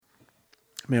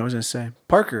Man, I was going to say.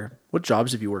 Parker, what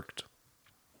jobs have you worked?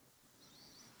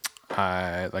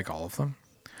 I like all of them.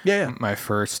 Yeah. My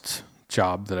first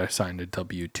job that I signed a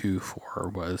W-2 for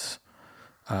was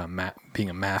being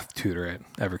a math tutor at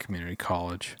Everett Community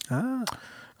College.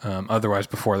 Otherwise,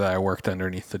 before that, I worked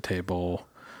underneath the table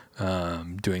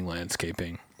doing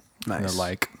landscaping. Nice. And the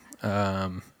like,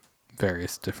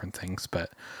 various different things.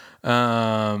 But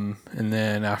and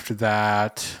then after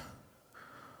that,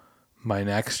 my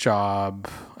next job,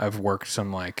 I've worked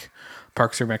some like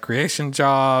Parks and Recreation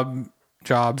jobs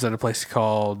at a place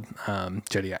called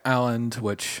Jetty Island,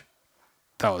 which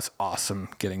that was awesome.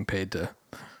 Getting paid to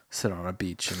sit on a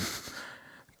beach and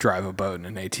drive a boat in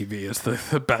an ATV is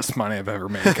the best money I've ever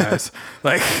made, guys.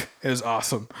 Like, it was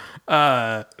awesome.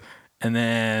 And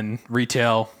then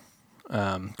retail,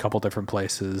 couple different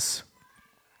places,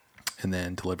 and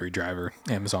then delivery driver,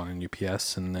 Amazon and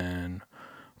UPS, and then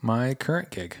my current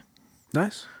gig.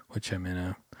 Nice. Which I'm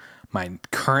in my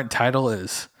current title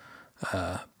is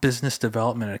business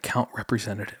development account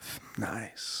representative.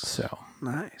 Nice. So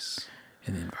nice.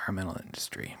 In the environmental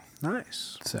industry.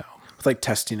 Nice. So with like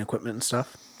testing equipment and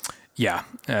stuff. Yeah.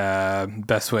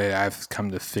 Best way I've come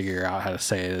to figure out how to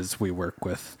say it is we work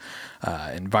with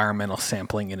environmental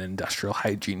sampling and industrial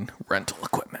hygiene rental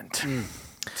equipment.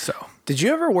 So did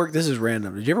you ever work? This is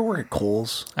random. Did you ever work at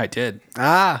Kohl's? I did.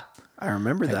 I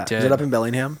remember that. did. Is it up in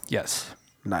Bellingham? Yes.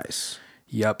 Nice.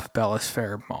 Yep. Bellis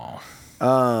Fair Mall.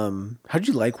 How'd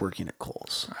you like working at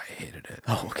Kohl's? I hated it.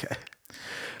 Oh, okay.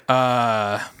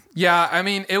 Yeah, I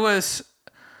mean, it was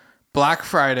Black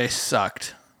Friday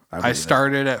sucked. I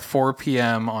started at 4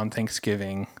 p.m. on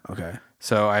Thanksgiving. Okay.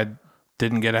 So I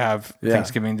didn't get to have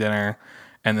Thanksgiving dinner.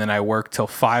 And then I worked till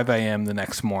 5 a.m. the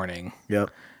next morning.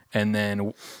 Yep. And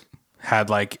then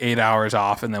had like 8 hours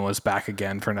off and then was back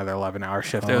again for another 11-hour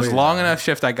shift. It was long enough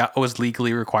shift I was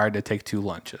legally required to take 2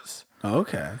 lunches.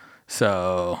 Okay.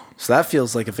 So that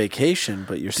feels like a vacation,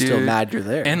 but you're still mad you're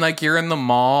there. And like you're in the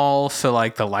mall, so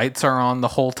like the lights are on the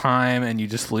whole time and you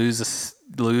just lose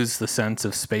the sense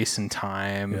of space and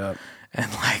time. Yep.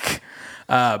 And like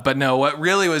but no, what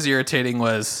really was irritating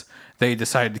was they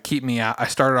decided to keep me out. I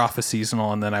started off as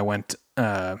seasonal and then I went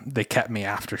they kept me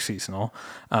after seasonal.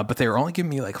 But they were only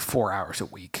giving me like 4 hours a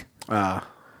week.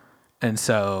 And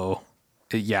so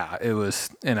it was,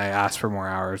 and I asked for more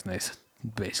hours and they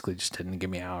basically just didn't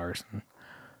give me hours. And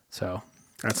so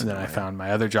then I found my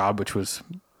other job, which was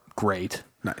great.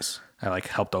 Nice. I like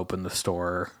helped open the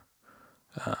store.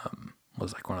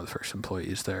 Was like one of the first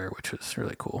employees there, which was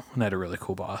really cool. And I had a really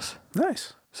cool boss.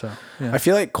 Nice. So yeah. I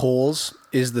feel like Kohl's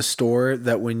is the store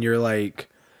that when you're like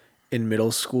in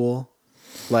middle school,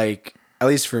 like at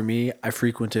least for me, I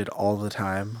frequented all the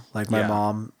time. Like my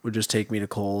mom would just take me to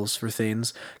Kohl's for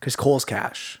things because Kohl's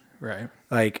cash. Right.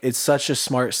 Like it's such a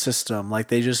smart system. Like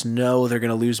they just know they're going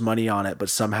to lose money on it, but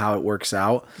somehow it works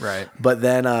out. Right. But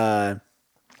then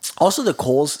also the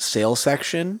Kohl's sale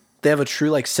section, they have a true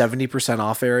like 70%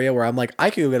 off area where I'm like, I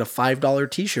could go get a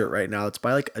 $5 t-shirt right now. It's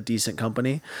by like a decent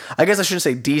company. I guess I shouldn't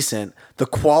say decent. The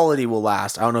quality will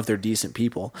last. I don't know if they're decent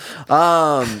people.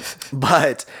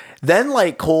 But then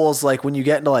like Kohl's, like when you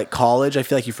get into like college, I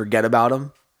feel like you forget about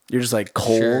them. You're just like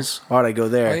Kohl's. Sure. Why would I go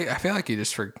there? I feel like you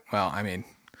just I mean,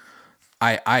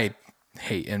 I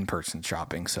hate in-person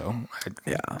shopping, so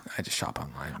I just shop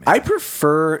online. Maybe. I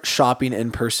prefer shopping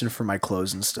in person for my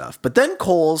clothes and stuff. But then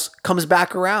Kohl's comes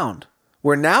back around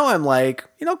where now I'm like,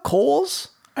 Kohl's,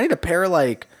 I need a pair of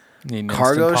like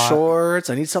cargo shorts.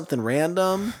 I need something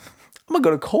random. I'm going to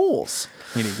go to Kohl's.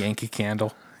 Need a Yankee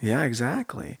Candle. Yeah,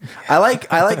 exactly. I like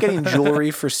getting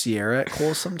jewelry for Sierra at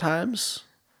Kohl's sometimes.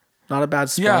 Not a bad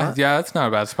spot. Yeah, that's not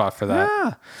a bad spot for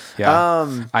that.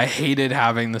 Yeah. I hated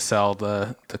having to sell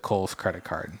the Kohl's credit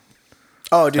card.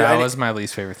 Oh, dude. That was my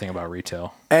least favorite thing about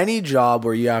retail. Any job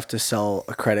where you have to sell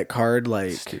a credit card,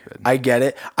 like, stupid. I get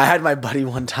it. I had my buddy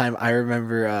one time, I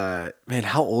remember, man,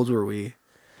 how old were we?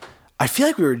 I feel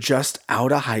like we were just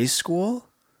out of high school.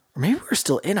 Or maybe we were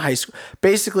still in high school.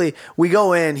 Basically, we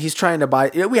go in, he's trying to buy,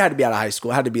 we had to be out of high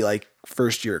school. It had to be like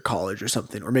first year of college or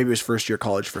something. Or maybe it was first year of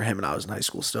college for him and I was in high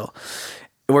school still.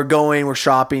 We're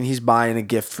shopping, he's buying a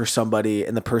gift for somebody,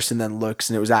 and the person then looks,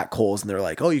 and it was at Kohl's, and they're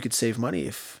like, oh, you could save money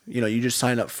if, you just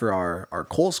sign up for our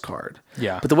Kohl's card.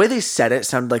 Yeah. But the way they said it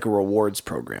sounded like a rewards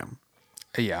program.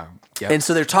 Yeah. And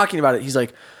so they're talking about it. He's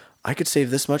like, I could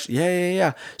save this much.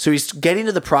 Yeah. So he's getting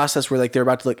to the process where like they're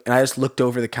about to look, and I just looked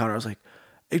over the counter. I was like,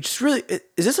 is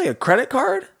this like a credit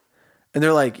card? And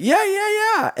they're like,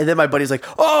 yeah. And then my buddy's like,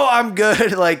 oh, I'm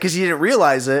good. Like, cause he didn't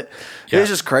realize it. Yeah. It was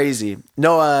just crazy.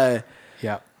 No,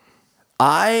 yeah.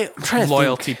 I'm trying to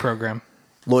Loyalty program.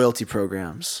 Loyalty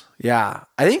programs. Yeah.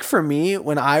 I think for me,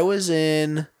 when I was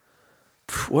in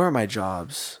Where are my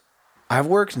jobs? I've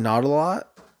worked not a lot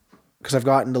because I've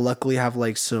gotten to luckily have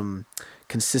like some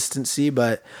consistency.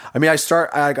 But I mean, my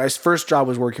first job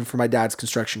was working for my dad's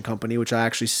construction company, which I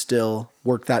actually still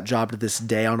work that job to this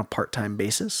day on a part-time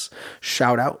basis.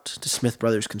 Shout out to Smith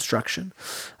Brothers Construction.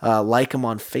 Like them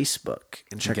on Facebook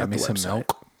and check out the website. Some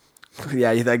milk. Yeah,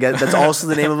 I guess that's also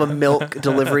the name of a milk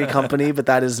delivery company, but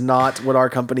that is not what our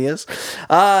company is.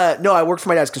 No, I worked for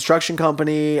my dad's construction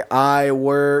company. I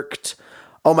worked.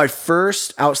 Oh, my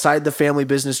first outside the family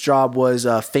business job was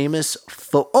a famous.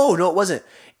 Oh no, it wasn't.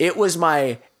 It was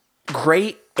my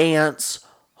great aunt's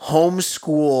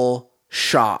homeschool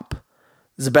shop.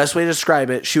 Is the best way to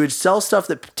describe it. She would sell stuff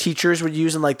that teachers would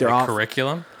use in like their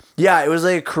curriculum. Yeah, it was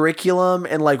like a curriculum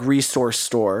and like resource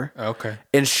store. Okay.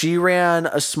 And she ran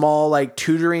a small like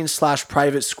tutoring /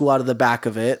 private school out of the back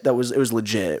of it. It was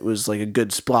legit. It was like a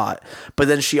good spot. But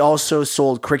then she also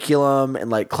sold curriculum and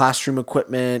like classroom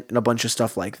equipment and a bunch of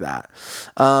stuff like that.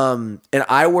 And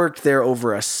I worked there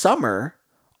over a summer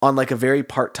on like a very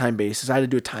part-time basis. I had to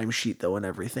do a timesheet though and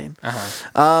everything.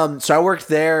 So I worked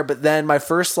there, but then my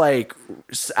first like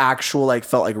actual like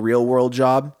felt like real world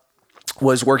job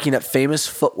was working at Famous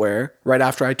Footwear right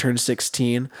after I turned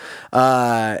 16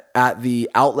 at the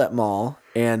outlet mall.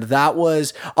 And that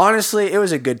was, honestly, it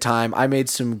was a good time. I made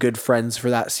some good friends for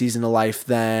that season of life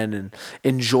then and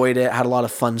enjoyed it. Had a lot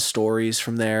of fun stories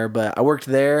from there. But I worked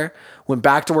there, went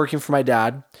back to working for my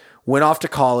dad, went off to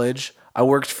college. I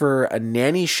worked for a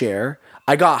nanny share.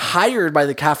 I got hired by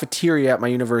the cafeteria at my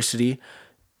university,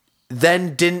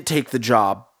 then didn't take the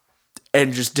job.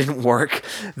 And just didn't work.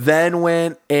 Then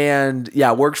went and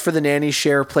worked for the nanny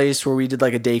share place where we did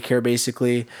like a daycare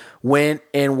basically. Went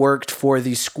and worked for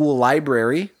the school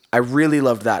library. I really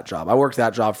loved that job. I worked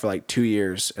that job for like 2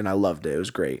 years and I loved it. It was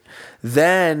great.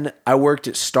 Then I worked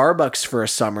at Starbucks for a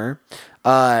summer.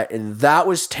 And that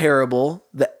was terrible.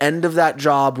 The end of that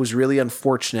job was really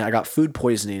unfortunate. I got food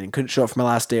poisoning and couldn't show up for my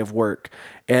last day of work.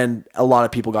 And a lot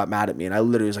of people got mad at me. And I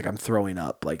literally was like, I'm throwing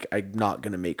up. Like, I'm not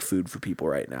going to make food for people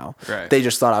right now. Right. They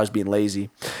just thought I was being lazy.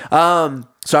 So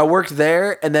I worked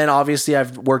there. And then obviously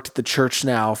I've worked at the church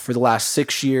now for the last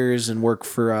 6 years and worked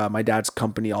for my dad's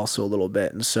company also a little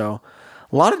bit. And so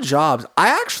a lot of jobs. I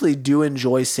actually do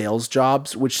enjoy sales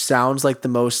jobs, which sounds like the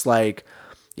most like,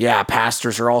 yeah,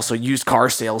 pastors are also used car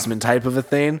salesmen type of a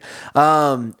thing.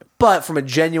 But from a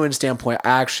genuine standpoint,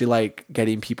 I actually like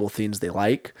getting people things they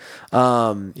like.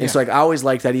 And so like I always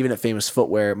like that even at Famous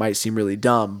Footwear, it might seem really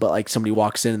dumb, but like somebody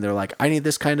walks in and they're like, I need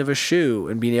this kind of a shoe,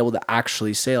 and being able to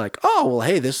actually say like, oh, well,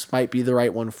 hey, this might be the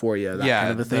right one for you. That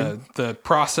kind of a thing. The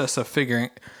process of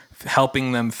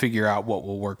helping them figure out what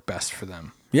will work best for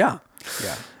them. Yeah.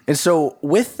 Yeah. And so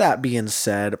with that being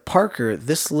said, Parker,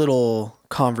 this little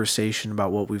conversation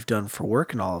about what we've done for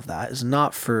work and all of that is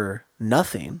not for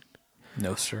nothing.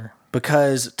 No, sir.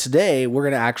 Because today we're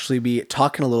going to actually be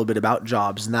talking a little bit about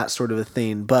jobs and that sort of a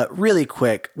thing. But really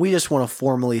quick, we just want to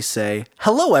formally say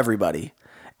hello, everybody.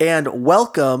 And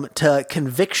welcome to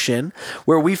Conviction,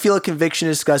 where we feel a conviction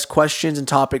to discuss questions and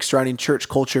topics surrounding church,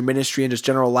 culture, ministry, and just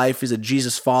general life as a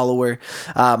Jesus follower.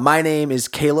 My name is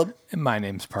Caleb. And my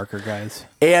name's Parker, guys.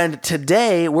 And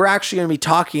today we're actually going to be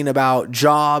talking about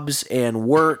jobs and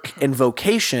work and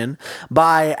vocation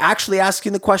by actually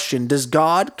asking the question, does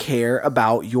God care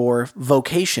about your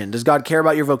vocation? Does God care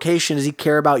about your vocation? Does he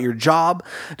care about your job?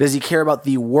 Does he care about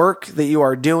the work that you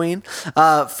are doing?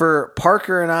 For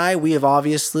Parker and I, we have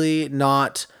obviously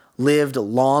not lived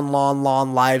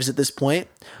long lives at this point.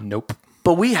 Nope.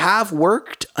 But we have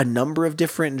worked a number of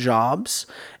different jobs,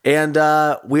 and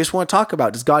we just want to talk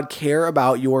about, does God care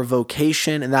about your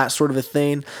vocation and that sort of a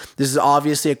thing? This is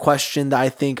obviously a question that I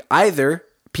think either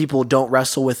people don't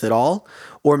wrestle with at all,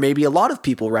 or maybe a lot of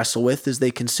people wrestle with as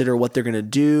they consider what they're going to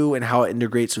do and how it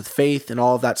integrates with faith and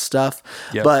all of that stuff.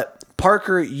 Yep. But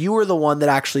Parker, you were the one that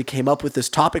actually came up with this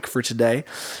topic for today.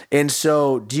 And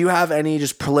so do you have any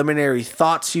just preliminary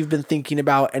thoughts you've been thinking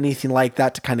about, anything like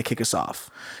that to kind of kick us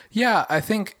off? Yeah, I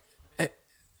think,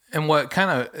 and what kind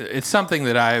of, it's something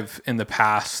that I've in the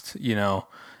past,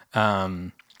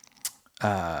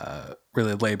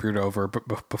 really labored over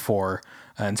before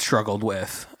and struggled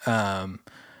with.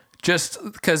 Just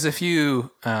because if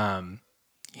you,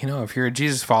 if you're a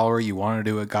Jesus follower, you want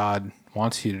to do what God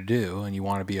wants you to do and you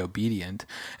want to be obedient.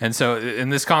 And so in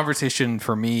this conversation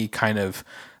for me kind of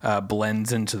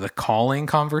blends into the calling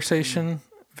conversation.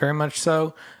 Very much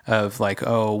so, of like,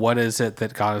 oh, what is it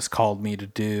that God has called me to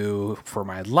do for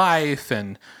my life,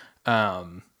 and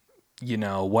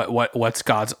what's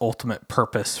God's ultimate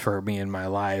purpose for me in my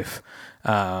life,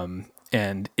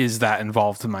 and is that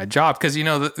involved in my job? Because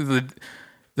the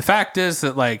fact is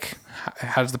that, like,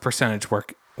 how does the percentage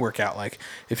work? work out. Like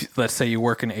if let's say you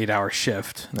work an 8-hour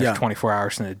shift, and there's 24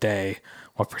 hours in a day.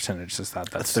 What percentage is that?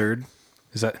 That's a third.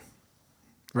 Is that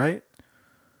right?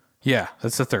 Yeah,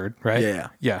 that's a third, right?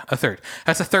 Yeah, a third.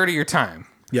 That's a third of your time.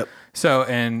 Yep. So,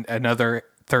 and another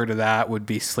third of that would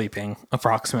be sleeping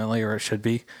approximately, or it should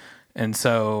be. And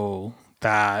so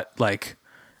that like,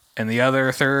 and the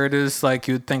other third is like,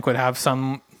 you'd think would have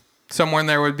somewhere in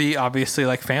there would be obviously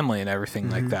like family and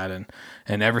everything like that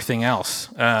and everything else.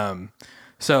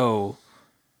 So,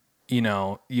 you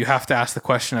know, you have to ask the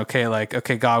question,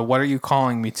 okay, God, what are you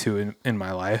calling me to in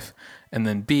my life? And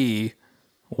then B,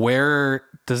 where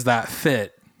does that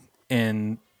fit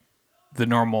in the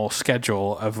normal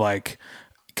schedule of like,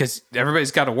 because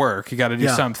everybody's got to work, you got to do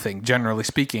something, generally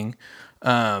speaking.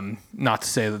 Not to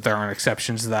say that there aren't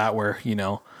exceptions to that where,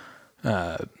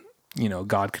 God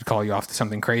could call you off to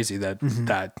something crazy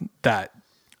that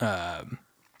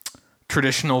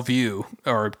traditional view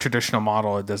or traditional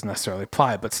model, it doesn't necessarily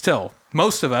apply, but still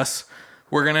most of us,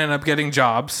 we're going to end up getting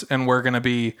jobs and we're going to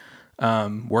be,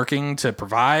 working to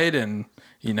provide and,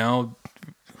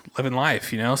 living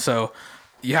life, so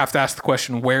you have to ask the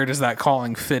question, where does that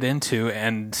calling fit into?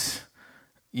 And,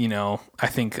 I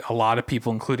think a lot of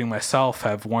people, including myself,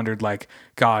 have wondered like,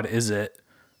 God, is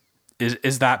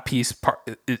that piece part?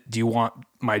 Do you want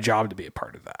my job to be a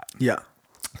part of that? Yeah.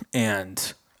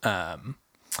 And,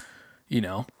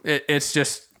 it's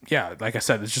just, like I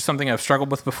said, it's just something I've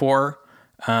struggled with before.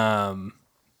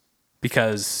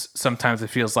 Because sometimes it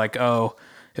feels like, oh,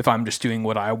 if I'm just doing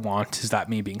what I want, is that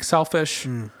me being selfish?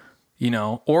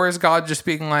 Or is God just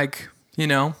being like,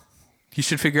 you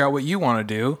should figure out what you want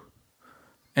to do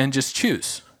and just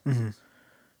choose. Mm-hmm.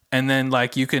 And then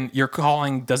like your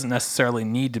calling doesn't necessarily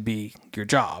need to be your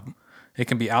job. It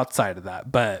can be outside of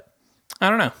that, but I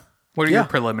don't know. What are your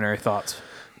preliminary thoughts?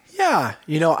 Yeah.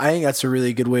 I think that's a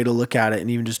really good way to look at it and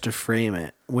even just to frame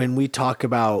it. When we talk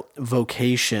about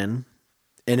vocation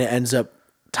and it ends up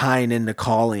tying into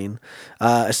calling,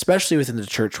 especially within the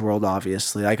church world,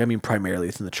 obviously, primarily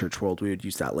within the church world, we would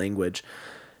use that language.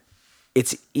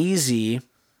 It's easy,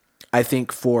 I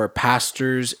think, for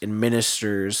pastors and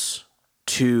ministers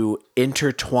to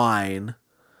intertwine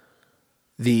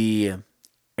the,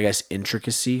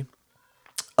 intricacy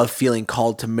of feeling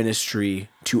called to ministry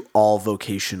to all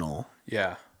vocational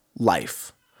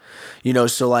life.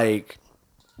 So like,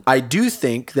 I do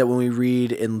think that when we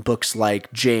read in books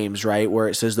like James, right, where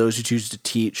it says those who choose to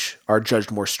teach are judged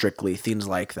more strictly, things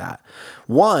like that.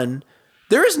 One,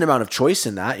 there is an amount of choice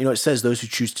in that. It says those who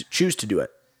choose to do it.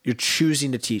 You're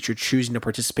choosing to teach. You're choosing to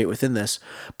participate within this.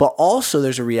 But also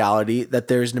there's a reality that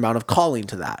there's an amount of calling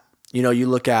to that. You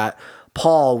look at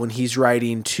Paul when he's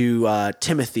writing to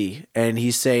Timothy, and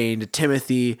he's saying to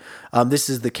Timothy, this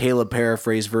is the Caleb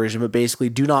paraphrase version, but basically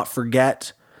do not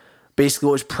forget basically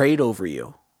what was prayed over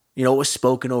you. What was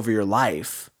spoken over your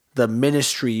life, the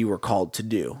ministry you were called to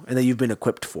do, and that you've been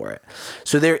equipped for it.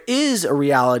 So there is a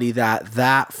reality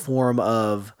that form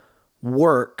of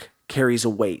work carries a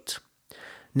weight.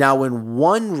 Now, when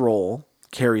one role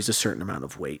carries a certain amount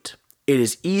of weight, it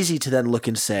is easy to then look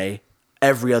and say,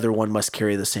 every other one must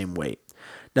carry the same weight.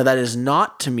 Now, that is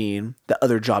not to mean that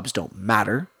other jobs don't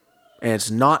matter. And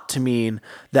it's not to mean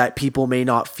that people may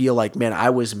not feel like, man, I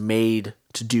was made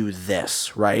to do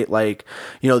this, right? Like,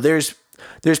 there's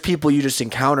people you just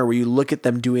encounter where you look at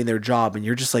them doing their job and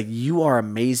you're just like, you are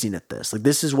amazing at this. Like,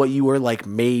 this is what you were like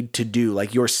made to do.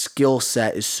 Like, your skill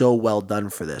set is so well done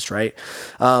for this, right?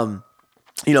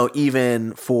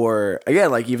 Even for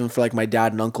my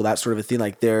dad and uncle, that sort of a thing,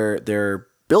 like they're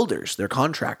builders, they're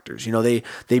contractors,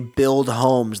 they build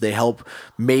homes, they help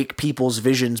make people's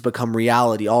visions become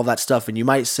reality, all that stuff. And you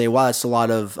might say, wow, that's a lot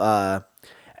of,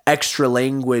 extra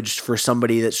language for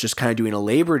somebody that's just kind of doing a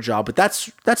labor job, but that's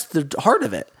the heart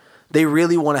of it. They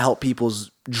really want to help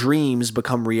people's dreams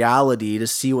become reality, to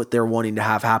see what they're wanting to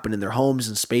have happen in their homes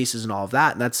and spaces and all of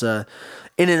that. And that's in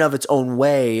and of its own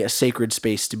way, a sacred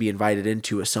space to be invited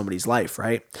into somebody's life,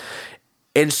 right?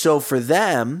 And so for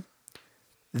them,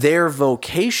 their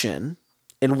vocation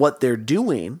and what they're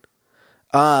doing,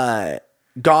 God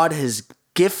has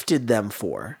gifted them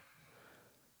for.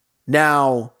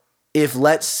 Now, if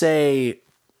let's say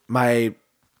my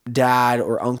dad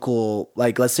or uncle,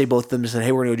 like let's say both of them said,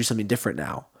 hey, we're going to go do something different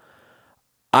now,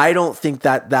 I don't think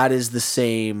that is the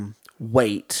same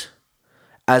weight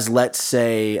as let's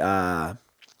say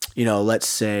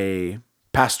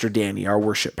Pastor Danny, our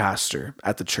worship pastor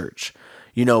at the church.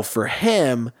 For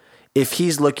him, if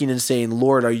he's looking and saying,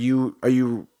 Lord, are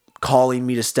you calling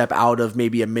me to step out of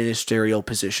maybe a ministerial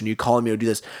position? You calling me to do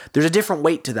this? There's a different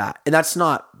weight to that. And that's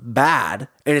not bad.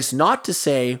 And it's not to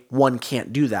say one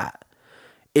can't do that.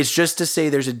 It's just to say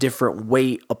there's a different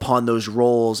weight upon those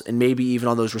roles and maybe even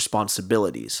on those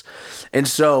responsibilities. And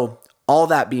so all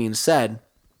that being said,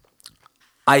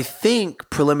 I think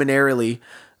preliminarily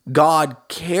God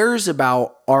cares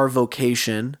about our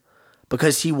vocation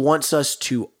because he wants us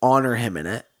to honor him in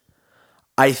it.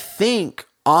 I think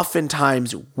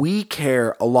oftentimes we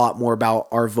care a lot more about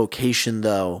our vocation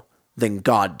though than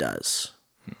God does.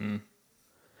 Mm-hmm.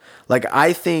 Like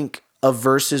I think of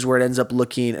verses where it ends up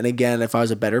looking, and again, if I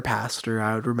was a better pastor,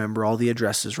 I would remember all the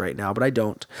addresses right now, but I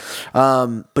don't.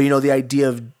 But the idea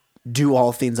of do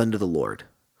all things unto the Lord,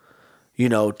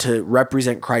 to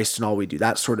represent Christ in all we do,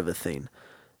 that sort of a thing.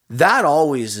 That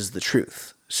always is the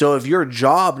truth. So if your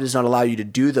job does not allow you to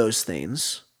do those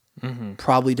things,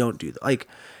 probably don't do that. Like,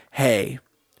 hey,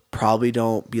 probably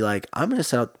don't be like, I'm going to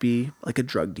set out to be like a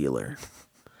drug dealer.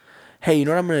 Hey, you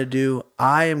know what I'm going to do?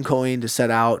 I am going to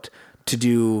set out to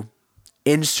do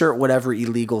insert whatever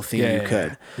illegal thing you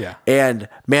could. Yeah. And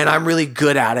man, I'm really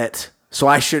good at it. So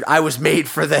I was made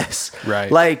for this.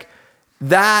 Right. Like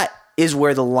that is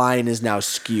where the line is now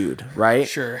skewed, right?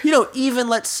 Sure. Even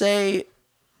let's say,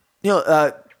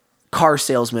 car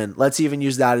salesman, let's even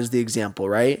use that as the example,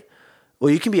 right? Well,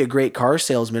 you can be a great car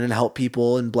salesman and help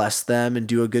people and bless them and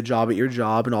do a good job at your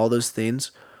job and all those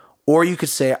things. Or you could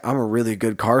say, I'm a really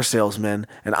good car salesman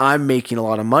and I'm making a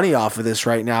lot of money off of this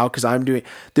right now because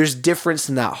there's difference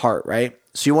in that heart, right?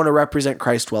 So you want to represent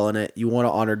Christ well in it. You want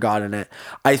to honor God in it.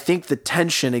 I think the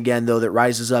tension, again, though, that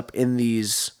rises up in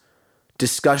these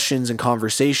discussions and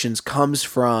conversations comes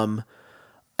from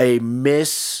a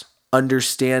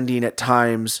misunderstanding at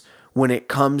times when it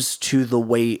comes to the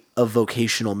weight of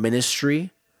vocational ministry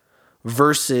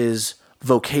versus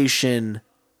vocation.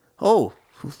 Oh,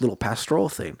 little pastoral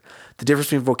thing. The difference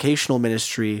between vocational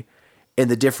ministry and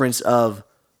the difference of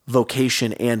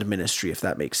vocation and ministry, if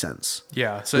that makes sense.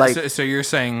 Yeah. So you're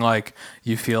saying like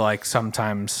you feel like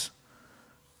sometimes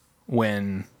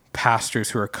when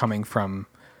pastors who are coming from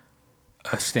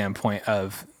a standpoint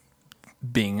of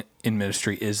being in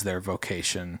ministry is their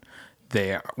vocation,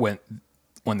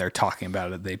 when they're talking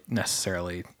about it, they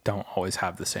necessarily don't always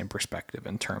have the same perspective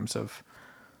in terms of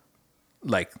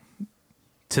like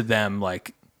to them,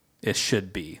 like it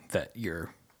should be that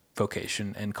your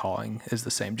vocation and calling is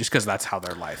the same just because that's how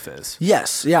their life is.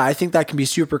 Yes. Yeah. I think that can be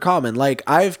super common. Like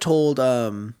I've told,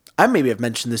 I maybe have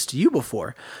mentioned this to you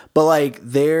before, but like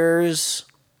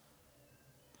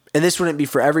and this wouldn't be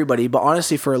for everybody, but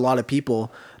honestly for a lot of people,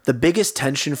 the biggest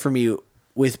tension for me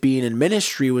with being in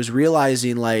ministry was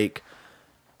realizing like,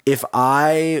 if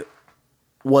I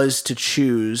was to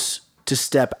choose to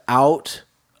step out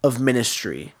of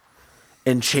ministry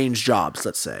and change jobs,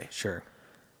 let's say. Sure.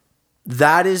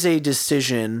 That is a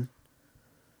decision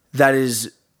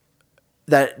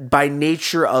that by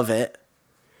nature of it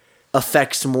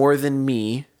affects more than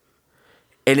me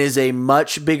and is a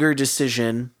much bigger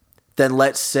decision than,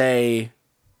 let's say,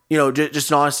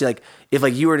 just honestly, like if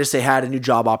like you were to say had a new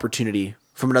job opportunity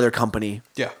from another company,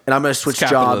 yeah, and I'm going to switch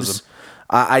jobs,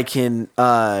 I can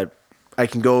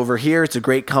go over here. It's a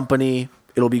great company.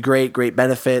 It'll be great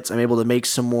benefits. I'm able to make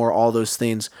some more, all those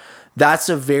things. That's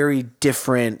a very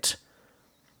different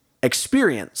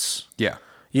experience. Yeah.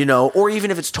 Or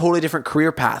even if it's totally different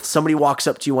career path, somebody walks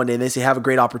up to you one day and they say, have a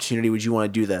great opportunity. Would you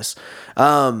want to do this?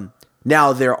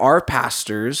 Now there are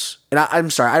pastors, and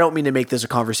I'm sorry, I don't mean to make this a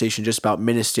conversation just about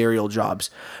ministerial jobs,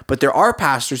 but there are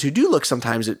pastors who do look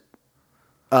sometimes at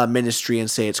ministry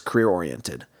and say it's career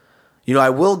oriented. I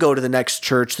will go to the next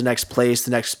church, the next place,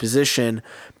 the next position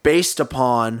based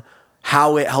upon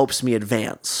how it helps me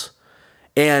advance.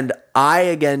 And I,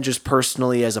 again, just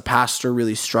personally as a pastor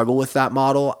really struggle with that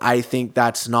model. I think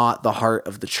that's not the heart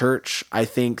of the church. I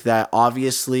think that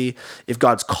obviously if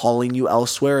God's calling you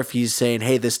elsewhere, if he's saying,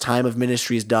 hey, this time of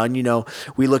ministry is done,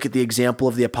 we look at the example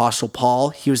of the Apostle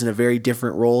Paul. He was in a very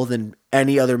different role than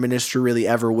any other minister really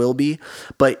ever will be.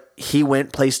 But he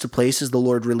went place to place as the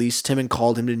Lord released him and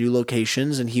called him to new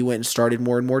locations. And he went and started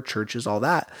more and more churches, all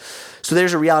that. So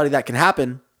there's a reality that can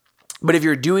happen. But if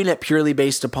you're doing it purely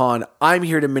based upon, I'm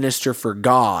here to minister for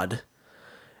God,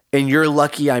 and you're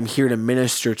lucky I'm here to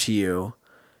minister to you,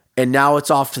 and now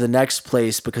it's off to the next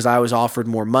place because I was offered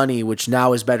more money, which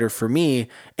now is better for me,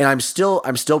 and I'm still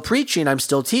preaching, I'm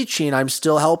still teaching, I'm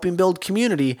still helping build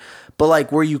community, but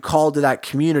like, were you called to that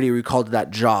community? Were you called to that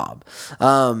job?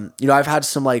 I've had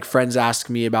some like friends ask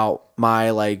me about my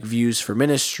like views for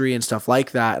ministry and stuff like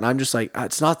that, and I'm just like,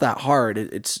 it's not that hard.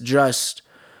 It's just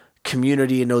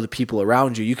community and know the people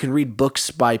around you. You can read books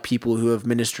by people who have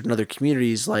ministered in other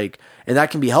communities, like, and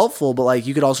that can be helpful, but like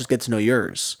you could also get to know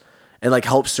yours and like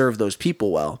help serve those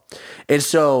people well. And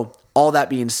so all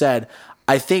that being said,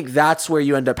 I think that's where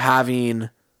you end up having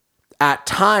at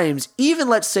times, even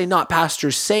let's say not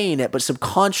pastors saying it, but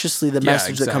subconsciously the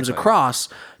message that comes across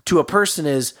to a person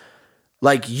is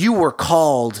like, you were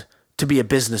called to be a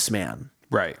businessman.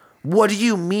 Right. What do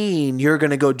you mean you're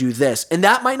going to go do this? And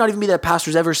that might not even be that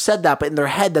pastors ever said that, but in their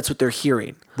head, that's what they're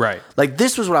hearing. Right. Like,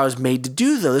 this was what I was made to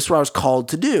do, though. This is what I was called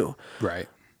to do. Right.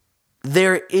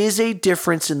 There is a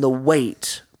difference in the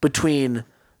weight between,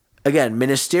 again,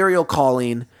 ministerial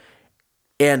calling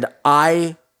and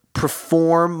I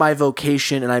perform my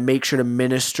vocation and I make sure to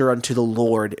minister unto the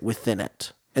Lord within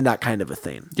it and that kind of a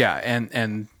thing. Yeah.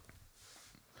 And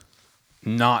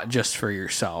not just for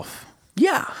yourself.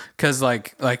 Yeah. Because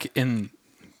like in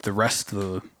the rest of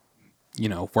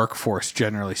the, workforce,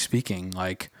 generally speaking,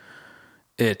 like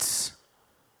it's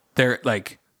they're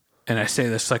like, and I say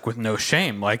this like with no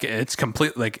shame, like it's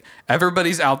complete, like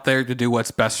everybody's out there to do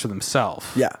what's best for themselves.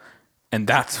 Yeah. And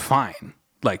that's fine.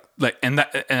 And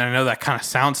I know that kind of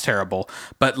sounds terrible,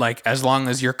 but like, as long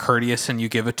as you're courteous and you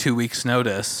give a 2 weeks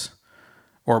notice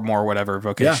or more, whatever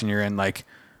vocation you're in, like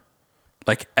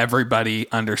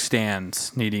everybody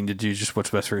understands needing to do just what's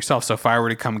best for yourself. So if I were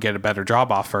to come get a better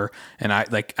job offer and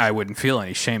I wouldn't feel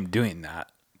any shame doing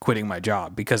that, quitting my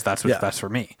job, because that's what's best for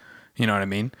me. You know what I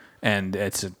mean? And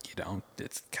it's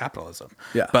it's capitalism.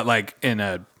 Yeah. But like in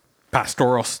a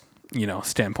pastoral,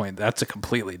 standpoint, that's a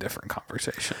completely different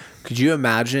conversation. Could you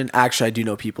imagine? Actually, I do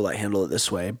know people that handle it this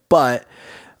way, but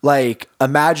like,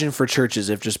 imagine for churches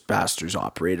if just pastors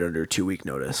operated under a 2 week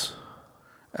notice.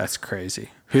 That's crazy.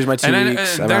 Here's my 2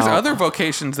 weeks. There's other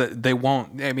vocations that they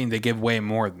won't. I mean, they give way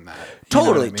more than that.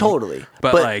 Totally.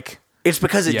 But like, it's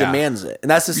because it demands it,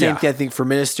 and that's the same thing I think for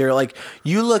ministerial. Like,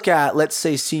 you look at, let's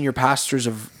say, senior pastors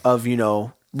of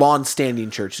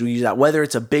lawn-standing churches. We use that, whether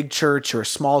it's a big church or a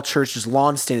small church, just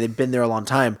lawn-standing. They've been there a long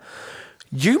time.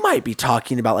 You might be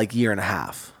talking about like 1.5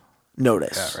 years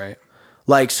notice. Yeah, right.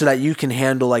 Like, so that you can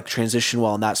handle like transition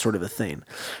well and that sort of a thing.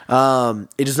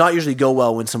 It does not usually go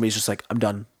well when somebody's just like, I'm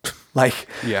done. Like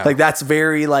that's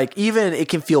very like, even it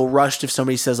can feel rushed if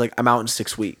somebody says like, I'm out in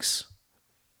 6 weeks.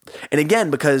 And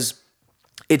again, because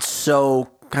it's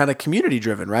so kind of community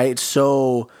driven, right? It's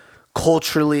so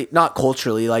not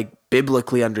culturally, like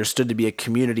biblically understood to be a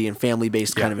community and family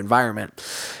based kind of environment.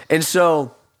 And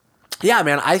so, yeah,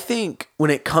 man, I think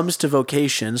when it comes to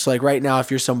vocations, like right now, if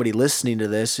you're somebody listening to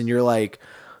this and you're like,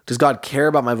 does God care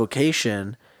about my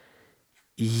vocation?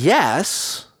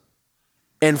 Yes.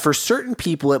 And for certain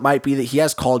people, it might be that he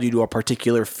has called you to a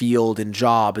particular field and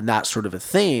job and that sort of a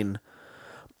thing.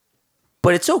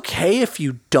 But it's okay if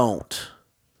you don't.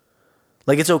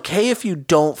 Like, it's okay if you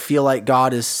don't feel like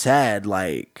God has said,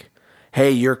 like,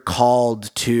 hey, you're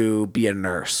called to be a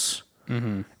nurse.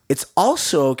 Mm-hmm. It's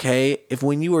also okay if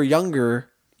when you were younger,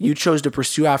 you chose to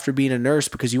pursue after being a nurse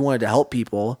because you wanted to help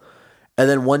people. And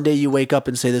then one day you wake up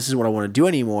and say, this is what I want to do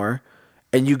anymore.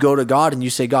 And you go to God and you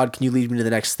say, God, can you lead me to the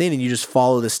next thing? And you just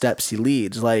follow the steps he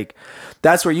leads. Like,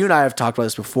 that's where you and I have talked about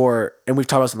this before. And we've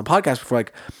talked about this on the podcast before.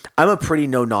 Like, I'm a pretty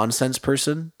no nonsense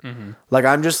person. Mm-hmm. Like,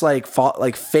 I'm just like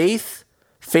faith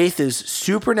is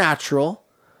supernatural,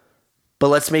 but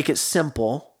let's make it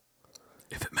simple.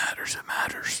 If it matters, it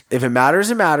matters. If it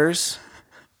matters, it matters.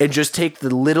 And just take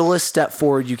the littlest step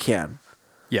forward you can.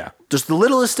 Yeah. Just the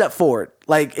littlest step forward.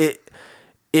 Like,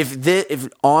 if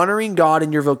honoring God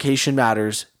in your vocation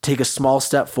matters, take a small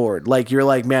step forward. Like, you're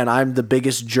like, man, I'm the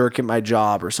biggest jerk at my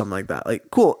job or something like that. Like,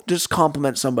 cool. Just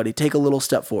compliment somebody. Take a little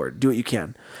step forward. Do what you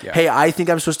can. Yeah. Hey, I think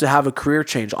I'm supposed to have a career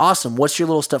change. Awesome. What's your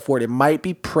little step forward? It might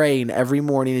be praying every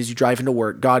morning as you drive into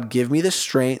work. God, give me the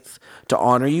strength to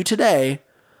honor you today.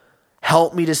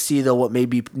 Help me to see though what may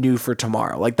be new for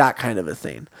tomorrow. Like that kind of a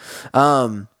thing.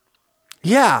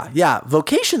 Yeah.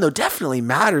 Vocation though definitely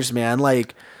matters, man.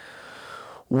 Like,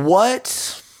 I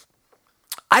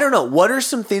don't know. What are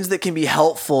some things that can be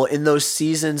helpful in those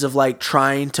seasons of like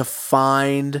trying to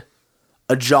find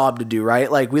a job to do,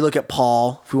 right? Like, we look at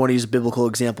Paul, if we want to use a biblical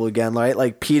example again, right?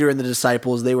 Like Peter and the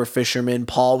disciples, they were fishermen.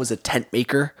 Paul was a tent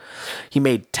maker. He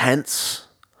made tents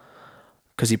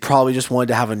because he probably just wanted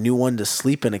to have a new one to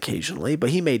sleep in occasionally, but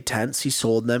he made tents. He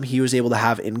sold them. He was able to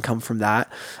have income from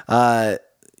that.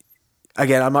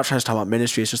 Again, I'm not trying to talk about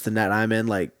ministry. It's just the net I'm in.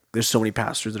 Like, there's so many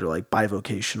pastors that are like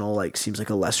bivocational, like seems like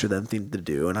a lesser than thing to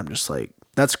do. And I'm just like,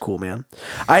 that's cool, man.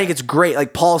 I think it's great.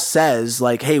 Like Paul says,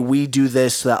 like, hey, we do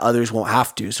this so that others won't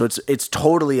have to. So it's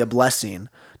totally a blessing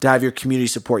to have your community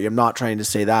support you. I'm not trying to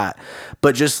say that,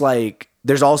 but just like,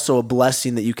 there's also a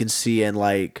blessing that you can see in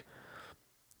like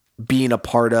being a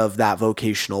part of that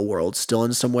vocational world still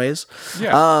in some ways.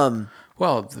 Yeah.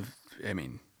 Well, I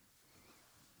mean,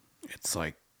 it's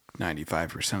like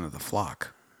 95% of the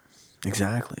flock.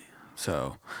 Exactly.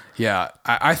 So, yeah,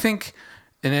 I think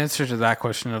in answer to that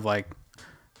question of like,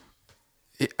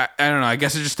 I don't know. I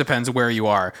guess it just depends where you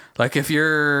are. Like if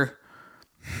you're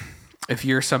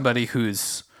somebody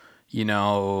who's,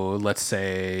 let's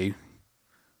say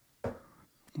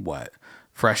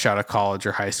fresh out of college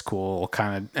or high school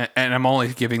kind of, and I'm only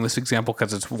giving this example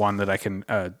because it's one that I can,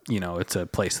 it's a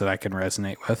place that I can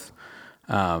resonate with,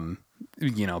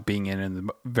 being in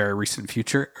the very recent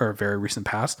future or very recent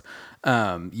past.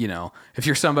 If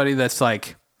you're somebody that's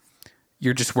like,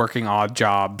 you're just working odd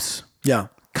jobs,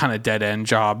 kind of dead end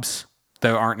jobs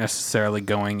that aren't necessarily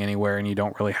going anywhere, and you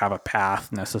don't really have a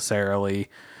path necessarily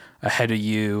ahead of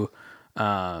you.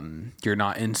 You're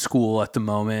not in school at the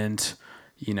moment,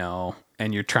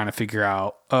 and you're trying to figure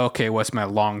out, okay, what's my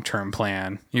long-term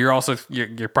plan? You're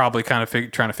probably kind of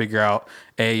trying to figure out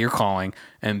A, your calling,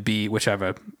 and B, which I have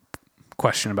a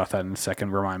question about that in a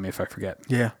second. Remind me if I forget.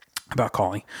 Yeah. About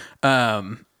calling.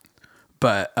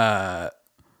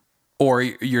 Or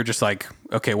you're just like,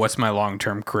 okay, what's my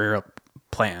long-term career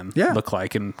plan look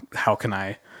like, and how can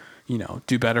I,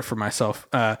 do better for myself?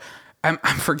 I'm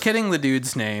forgetting the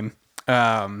dude's name.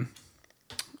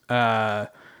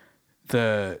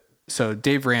 So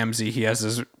Dave Ramsey, he has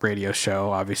his radio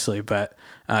show, obviously, but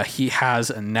he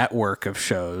has a network of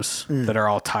shows that are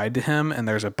all tied to him, and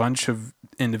there's a bunch of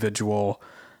individual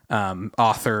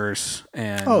authors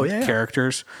and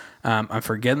characters. I'm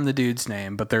forgetting the dude's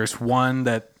name, but there's one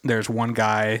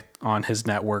guy on his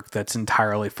network that's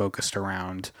entirely focused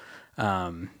around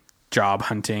job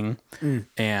hunting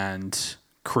and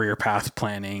career path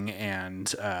planning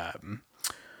and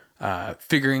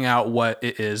figuring out what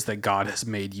it is that God has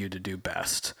made you to do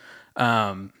best.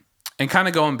 And kind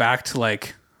of going back to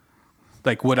like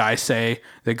would I say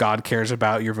that God cares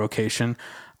about your vocation?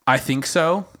 I think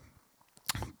so.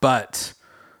 But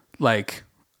like,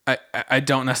 I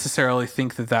don't necessarily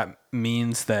think that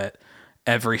means that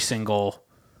every single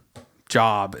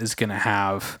job is going to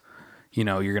have,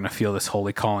 you're going to feel this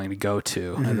holy calling to go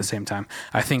to at the same time.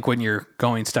 I think when you're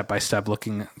going step by step,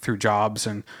 looking through jobs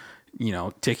and,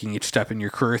 taking each step in your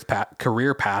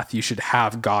career path, you should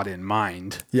have God in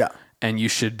mind. Yeah. And you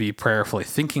should be prayerfully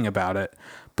thinking about it.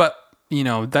 But,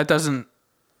 that doesn't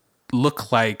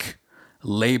look like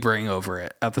laboring over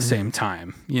it at the same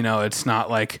time. It's not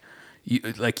like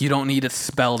you don't need it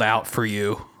spelled out for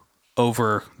you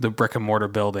over the brick and mortar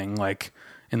building, like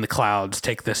in the clouds,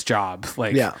 take this job.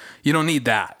 Like, you don't need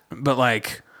that, but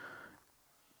like,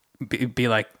 be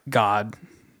like, God,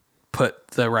 put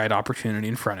the right opportunity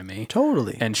in front of me.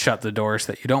 Totally. And shut the doors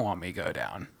that you don't want me to go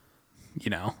down,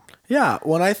 Yeah.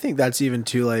 Well, I think that's even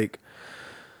too, like,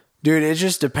 dude, it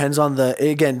just depends on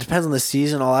depends on the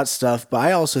season, all that stuff. But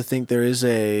I also think there is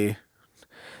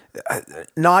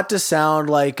not to sound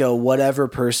like a whatever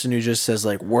person who just says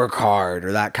like work hard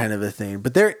or that kind of a thing,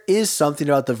 but there is something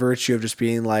about the virtue of just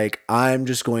being like, I'm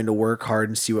just going to work hard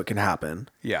and see what can happen.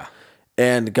 Yeah.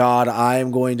 And God, I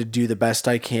am going to do the best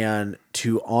I can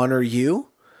to honor you,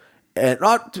 and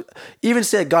not even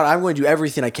say, God, I'm going to do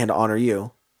everything I can to honor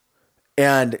you.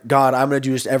 And God, I'm going to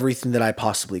do just everything that I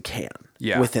possibly can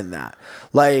within that.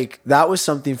 Like, that was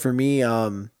something for me.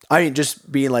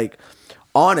 Just being like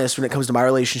honest when it comes to my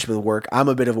relationship with work, I'm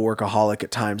a bit of a workaholic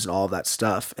at times and all of that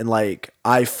stuff. And like,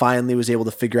 I finally was able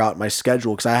to figure out my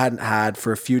schedule, because I hadn't had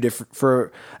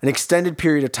for an extended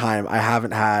period of time, I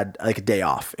haven't had like a day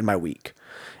off in my week.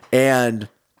 And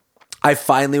I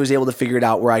finally was able to figure it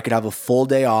out where I could have a full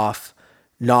day off,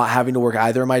 not having to work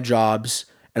either of my jobs.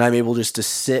 And I'm able just to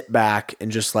sit back and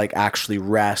just like actually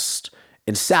rest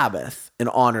and Sabbath and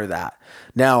honor that.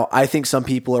 Now, I think some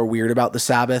people are weird about the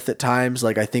Sabbath at times.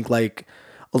 Like, I think like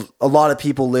a lot of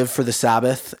people live for the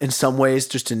Sabbath in some ways,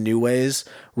 just in new ways,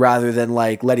 rather than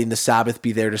like letting the Sabbath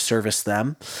be there to service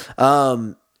them.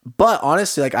 But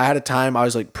honestly, like, I had a time I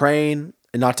was like praying,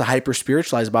 and not to hyper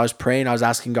spiritualize, but I was praying, I was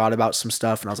asking God about some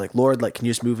stuff, and I was like, Lord, like, can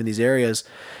you just move in these areas?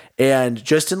 And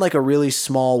just in like a really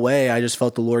small way, I just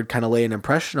felt the Lord kind of lay an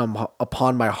impression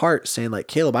upon my heart, saying like,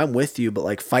 Caleb, I'm with you, but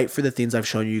like, fight for the things I've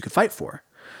shown you can fight for.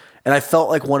 And I felt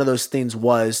like one of those things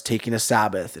was taking a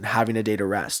Sabbath and having a day to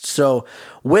rest. So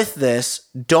with this,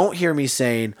 don't hear me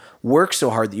saying work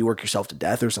so hard that you work yourself to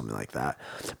death or something like that.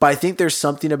 But I think there's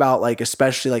something about like,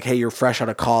 especially like, hey, you're fresh out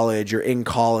of college, you're in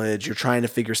college, you're trying to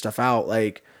figure stuff out.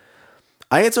 Like,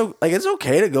 it's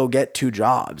okay to go get 2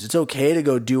 jobs. It's okay to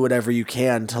go do whatever you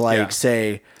can to like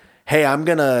say, hey, I'm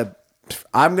going to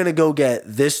go get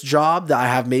this job that I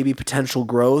have maybe potential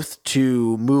growth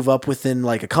to move up within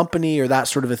like a company or that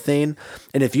sort of a thing.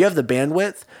 And if you have the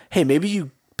bandwidth, hey, maybe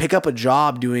you pick up a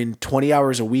job doing 20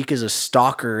 hours a week as a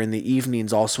stalker in the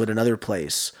evenings also at another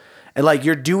place. And like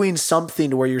you're doing something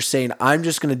to where you're saying, I'm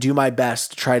just going to do my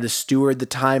best to try to steward the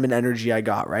time and energy I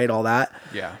got, right? All that.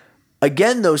 Yeah.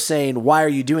 Again, though, saying, why are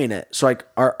you doing it? So like,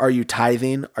 are you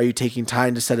tithing? Are you taking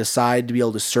time to set aside to be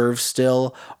able to serve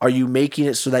still? Are you making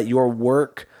it so that your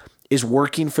work is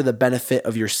working for the benefit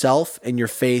of yourself and your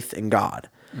faith in God?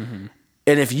 Mm-hmm.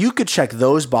 And if you could check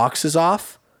those boxes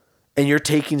off and you're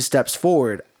taking steps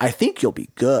forward, I think you'll be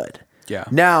good. Yeah.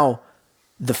 Now,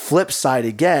 the flip side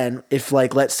again, if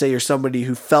like, let's say you're somebody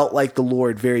who felt like the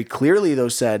Lord very clearly though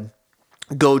said,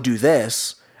 go do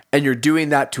this, and you're doing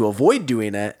that to avoid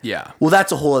doing it. Yeah. Well,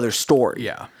 that's a whole other story.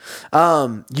 Yeah.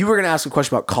 You were going to ask a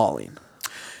question about calling.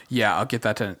 Yeah. I'll get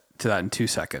that to that in 2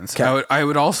 seconds. Okay. I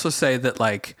would also say that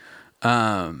like,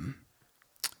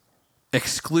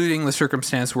 excluding the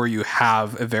circumstance where you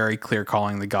have a very clear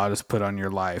calling that God has put on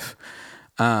your life.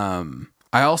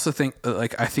 I also think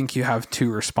like, I think you have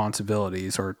two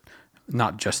responsibilities, or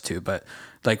not just two, but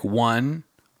like one,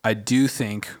 I do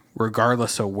think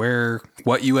regardless of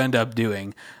what you end up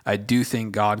doing, I do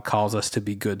think God calls us to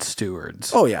be good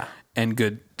stewards. Oh yeah. And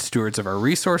good stewards of our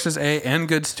resources, and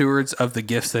good stewards of the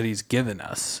gifts that he's given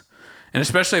us. And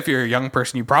especially if you're a young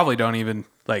person, you probably don't even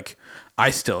like,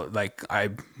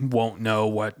 I won't know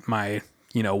what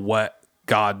what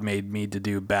God made me to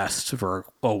do best for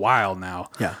a while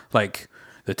now. Yeah. Like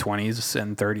the 20s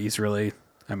and 30s really,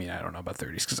 I mean, I don't know about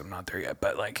 30s because I'm not there yet,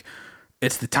 but like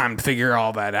it's the time to figure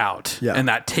all that out. Yeah. And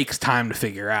that takes time to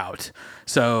figure out.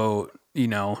 So,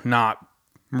 not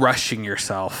rushing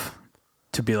yourself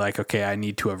to be like, okay, I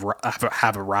need to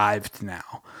have arrived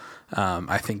now,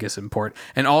 I think is important.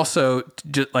 And also,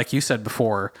 just like you said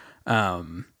before,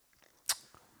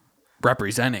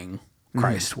 representing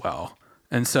Christ well.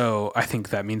 And so I think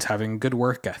that means having good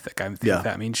work ethic. I think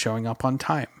that means showing up on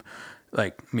time.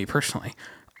 Like me personally,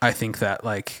 I think that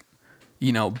like,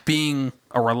 being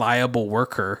a reliable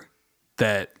worker,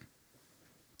 that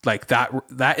like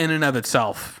that in and of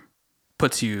itself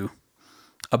puts you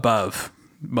above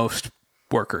most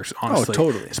workers, honestly.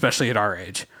 Oh, totally. Especially at our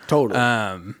age.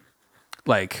 Totally.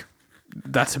 Like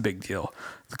that's a big deal.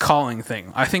 The calling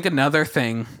thing. I think another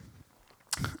thing,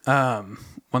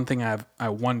 one thing I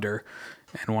wonder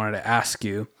and wanted to ask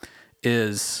you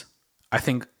is, I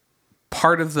think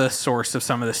part of the source of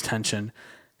some of this tension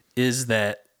is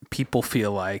that people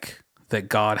feel like that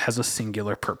God has a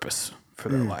singular purpose for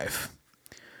their life.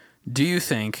 Do you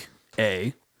think,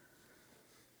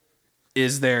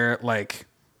 is there like,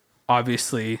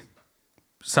 obviously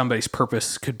somebody's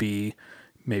purpose could be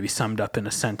maybe summed up in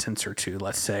a sentence or two,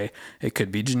 let's say it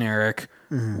could be generic,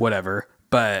 whatever,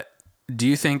 but do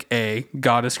you think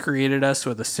God has created us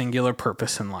with a singular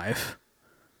purpose in life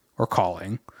or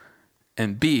calling?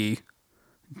 And B,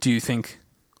 do you think,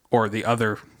 or the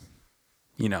other,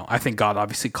 I think God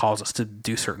obviously calls us to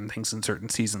do certain things in certain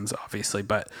seasons, obviously,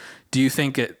 but do you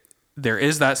think there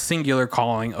is that singular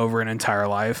calling over an entire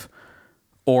life,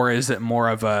 or is it more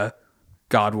of a,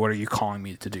 God, what are you calling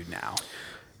me to do now?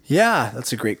 Yeah,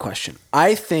 that's a great question.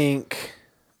 I think,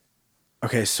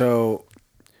 okay, so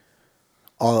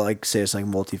I'll like say it's like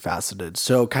multifaceted.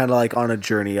 So kind of like on a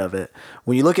journey of it.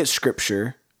 When you look at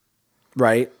scripture,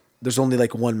 right, there's only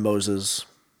like one Moses.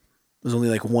 There's only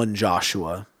like one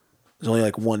Joshua. There's only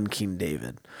like one King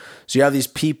David. So you have these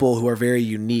people who are very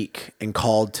unique and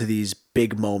called to these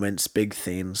big moments, big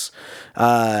things.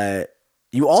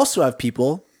 You also have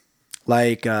people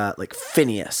like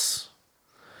Phineas,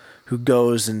 who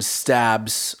goes and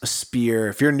stabs a spear.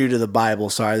 If you're new to the Bible,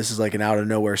 sorry, this is like an out of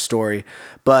nowhere story,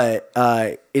 but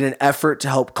in an effort to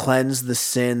help cleanse the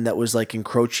sin that was like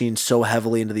encroaching so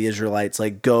heavily into the Israelites,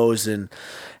 like goes and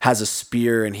has a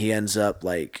spear, and he ends up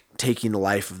like taking the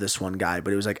life of this one guy.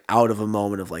 But it was like out of a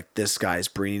moment of like, this guy's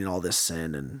bringing all this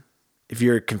sin. And if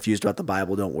you're confused about the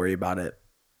Bible, don't worry about it.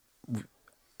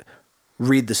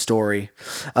 Read the story.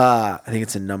 I think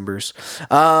it's in Numbers.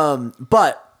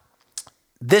 But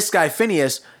this guy,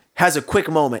 Phineas, has a quick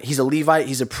moment. He's a Levite.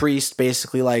 He's a priest,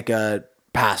 basically like a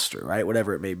pastor, right?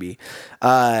 Whatever it may be.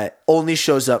 Only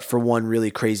shows up for one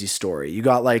really crazy story. You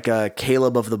got like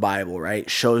Caleb of the Bible, right?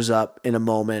 Shows up in a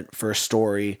moment for a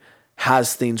story,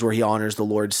 has things where he honors the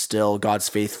Lord still. God's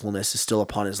faithfulness is still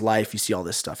upon his life. You see all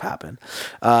this stuff happen.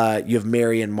 You have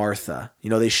Mary and Martha.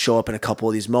 They show up in a couple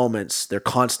of these moments. They're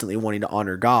constantly wanting to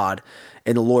honor God,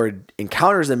 and the Lord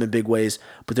encounters them in big ways,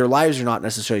 but their lives are not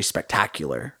necessarily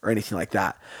spectacular or anything like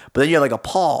that. But then you have like a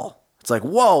Paul. It's like,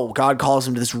 whoa, God calls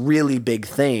him to this really big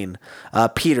thing.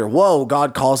 Peter, whoa,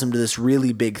 God calls him to this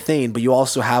really big thing. But you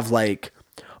also have like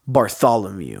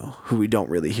Bartholomew, who we don't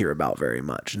really hear about very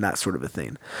much, and that sort of a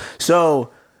thing.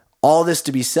 So all this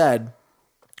to be said,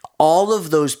 all of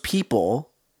those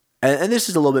people and this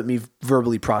is a little bit me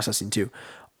verbally processing too.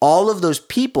 All of those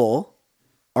people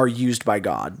are used by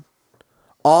God.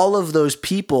 All of those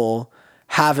people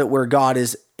have it where God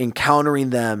is encountering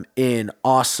them in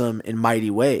awesome and mighty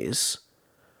ways.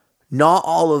 Not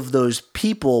all of those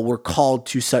people were called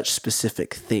to such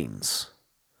specific things.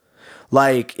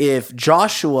 Like if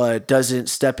Joshua doesn't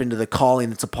step into the calling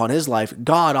that's upon his life,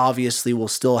 God obviously will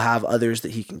still have others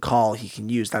that he can call, he can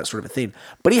use, that sort of a thing.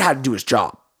 But he had to do his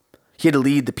job. He had to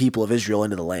lead the people of Israel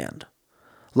into the land.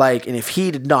 Like, and if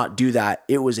he did not do that,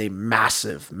 it was a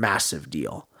massive, massive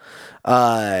deal.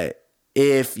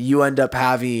 If you end up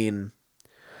having,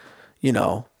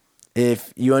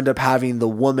 if you end up having the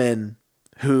woman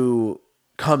who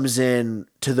comes in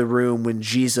to the room when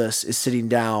Jesus is sitting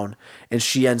down and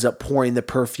she ends up pouring the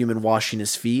perfume and washing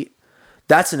his feet,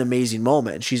 that's an amazing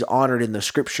moment. And she's honored in the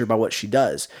scripture by what she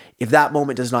does. If that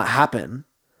moment does not happen,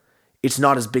 it's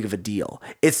not as big of a deal.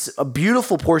 It's a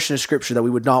beautiful portion of scripture that we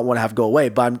would not want to have go away.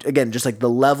 But again, just like the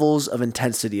levels of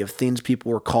intensity of things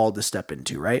people were called to step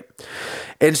into, right?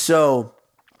 And so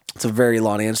it's a very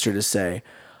long answer to say,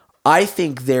 I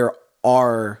think there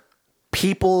are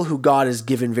people who God has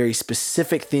given very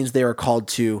specific things they are called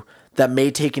to that may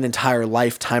take an entire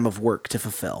lifetime of work to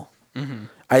fulfill. Mm-hmm.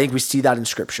 I think we see that in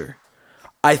scripture.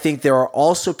 I think there are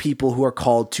also people who are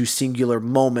called to singular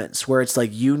moments where it's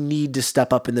like you need to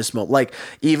step up in this moment. Like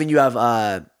even you have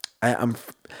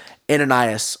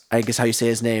Ananias, I guess how you say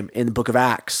his name, in the book of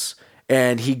Acts.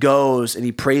 And he goes and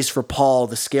he prays for Paul.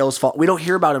 The scales fall. We don't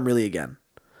hear about him really again.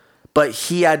 But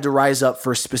he had to rise up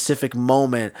for a specific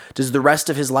moment. Does the rest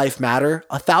of his life matter?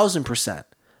 1,000%.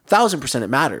 1,000% it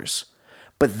matters.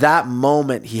 But that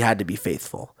moment, he had to be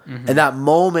faithful. Mm-hmm. And that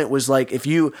moment was like, if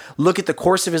you look at the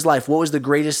course of his life, what was the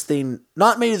greatest thing?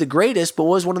 Not maybe the greatest, but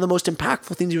what was one of the most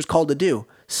impactful things he was called to do?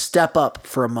 Step up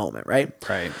for a moment, right?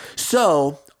 Right.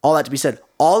 So, all that to be said,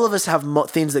 all of us have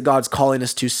things that God's calling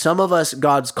us to. Some of us,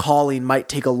 God's calling might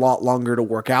take a lot longer to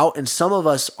work out. And some of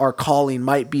us, our calling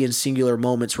might be in singular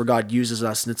moments where God uses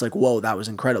us. And it's like, whoa, that was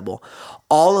incredible.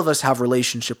 All of us have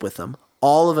relationship with him.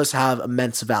 All of us have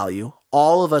immense value.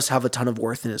 All of us have a ton of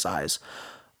worth in his eyes.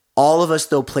 All of us,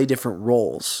 though, play different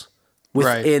roles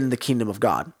within the kingdom of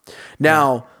God.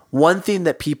 Now, one thing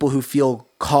that people who feel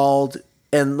called,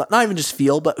 and not even just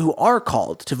feel, but who are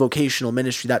called to vocational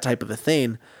ministry, that type of a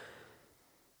thing,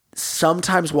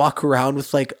 sometimes walk around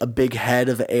with like a big head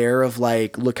of air of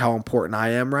like, look how important I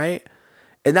am, right?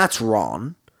 And that's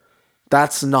wrong.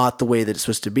 That's not the way that it's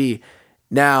supposed to be.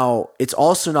 Now, it's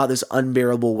also not this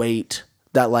unbearable weight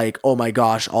that like, oh my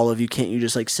gosh, all of you, can't you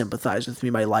just like sympathize with me?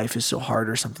 My life is so hard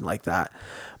or something like that.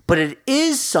 But it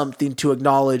is something to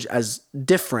acknowledge as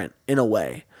different in a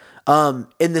way. In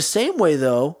the same way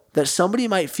though, that somebody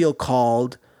might feel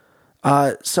called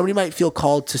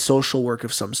to social work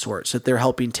of some sort. So that they're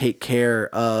helping take care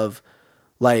of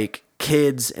like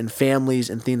kids and families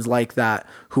and things like that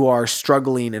who are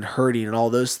struggling and hurting and all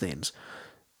those things.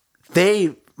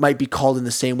 They might be called in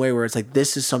the same way where it's like,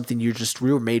 this is something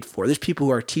we were made for. There's people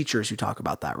who are teachers who talk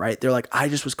about that, right? They're like, I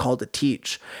just was called to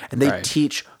teach. And they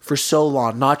teach for so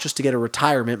long, not just to get a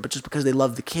retirement, but just because they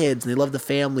love the kids and they love the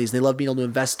families and they love being able to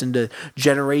invest into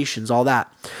generations, all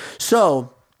that.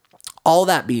 So all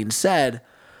that being said,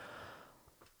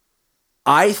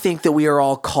 I think that we are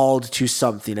all called to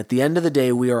something. At the end of the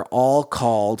day, we are all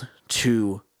called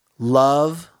to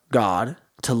love God,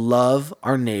 to love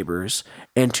our neighbors,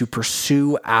 and to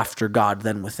pursue after God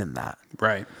then within that.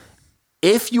 Right.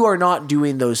 If you are not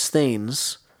doing those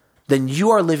things, then you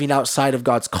are living outside of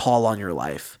God's call on your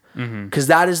life. Because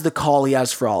that is the call he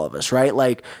has for all of us, right?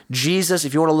 Like Jesus,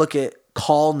 if you want to look at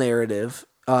call narrative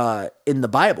in the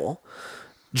Bible,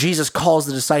 Jesus calls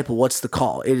the disciple, what's the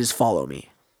call? It is follow me.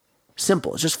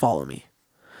 Simple. It's just follow me.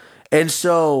 And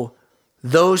so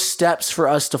those steps for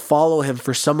us to follow him,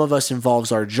 for some of us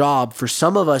involves our job. For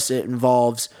some of us, it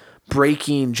involves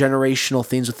breaking generational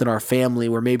things within our family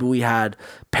where maybe we had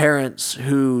parents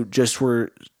who just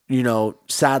were,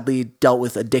 sadly dealt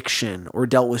with addiction or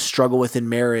dealt with struggle within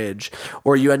marriage,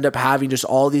 or you end up having just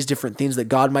all these different things that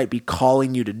God might be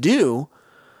calling you to do.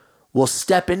 We'll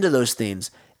step into those things.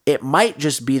 It might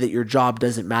just be that your job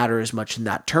doesn't matter as much in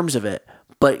that terms of it,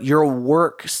 but your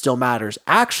work still matters.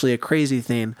 Actually, a crazy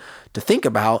thing to think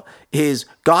about is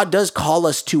God does call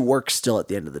us to work still at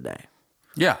the end of the day.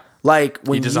 Yeah. Like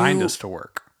when he designed us to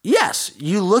work. Yes.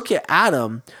 You look at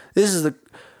Adam,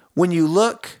 when you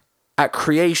look at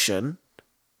creation,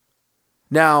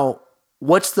 now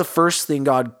what's the first thing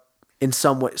God in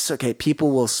some ways, okay,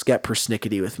 people will get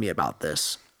persnickety with me about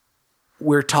this.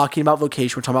 We're talking about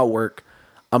vocation. We're talking about work.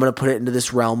 I'm going to put it into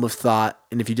this realm of thought.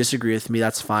 And if you disagree with me,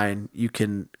 that's fine. You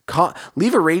can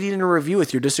leave a rating and a review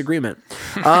with your disagreement.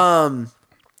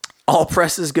 All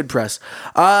press is good press.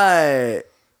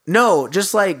 No,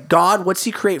 just like God, what's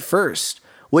he create first?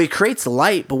 Well, he creates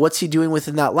light, but what's he doing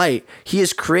within that light? He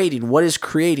is creating. What is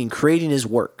creating? Creating is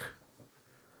work.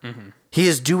 Mm-hmm. He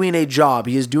is doing a job.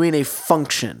 He is doing a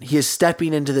function. He is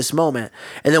stepping into this moment.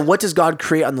 And then what does God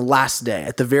create on the last day,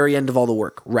 at the very end of all the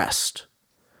work? Rest.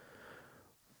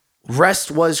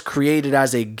 Rest was created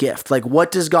as a gift. Like,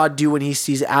 what does God do when he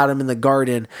sees Adam in the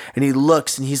garden and he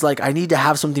looks and he's like, I need to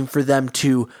have something for them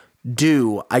to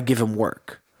do. I give him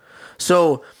work.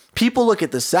 So people look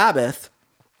at the Sabbath,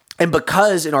 and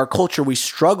because in our culture we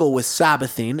struggle with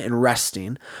Sabbathing and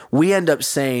resting, we end up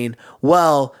saying,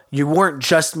 well, you weren't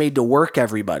just made to work,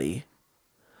 everybody.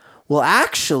 Well,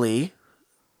 actually,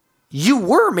 you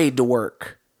were made to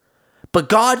work. But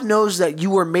God knows that you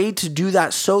were made to do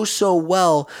that so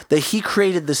well that he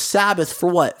created the Sabbath for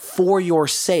what? For your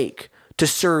sake, to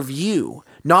serve you,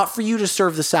 not for you to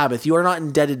serve the Sabbath. You are not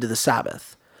indebted to the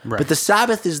Sabbath. Right. But the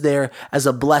Sabbath is there as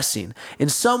a blessing. In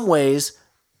some ways,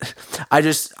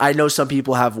 I know some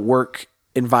people have work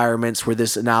environments where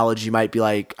this analogy might be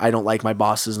like, I don't like my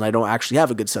bosses and I don't actually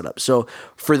have a good setup. So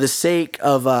for the sake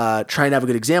of trying to have a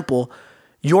good example,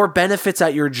 your benefits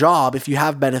at your job, if you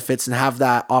have benefits and have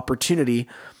that opportunity,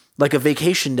 like a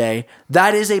vacation day,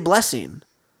 that is a blessing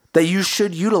that you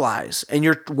should utilize and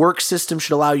your work system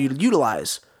should allow you to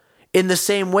utilize. In the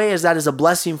same way as that is a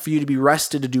blessing for you to be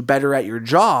rested to do better at your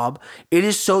job, it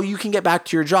is so you can get back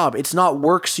to your job. It's not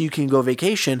work so you can go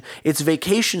vacation. It's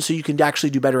vacation so you can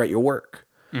actually do better at your work.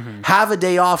 Mm-hmm. Have a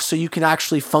day off so you can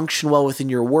actually function well within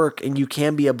your work and you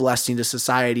can be a blessing to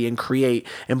society and create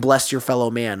and bless your fellow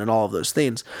man and all of those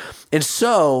things. And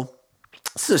so,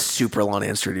 this is a super long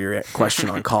answer to your question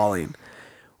on calling.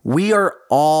 We are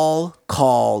all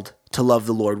called to love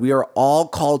the Lord. We are all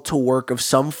called to work of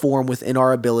some form within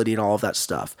our ability and all of that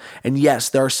stuff. And yes,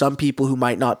 there are some people who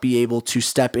might not be able to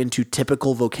step into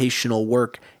typical vocational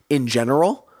work in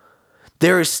general.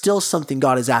 There is still something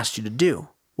God has asked you to do,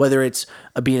 whether it's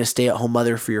being a stay-at-home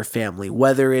mother for your family,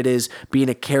 whether it is being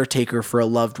a caretaker for a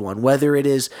loved one, whether it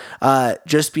is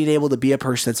just being able to be a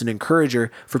person that's an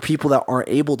encourager for people that aren't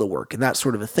able to work and that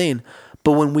sort of a thing.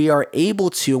 But when we are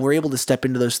able to, and we're able to step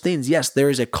into those things, yes,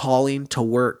 there is a calling to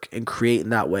work and create in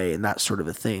that way and that sort of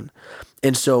a thing.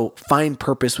 And so find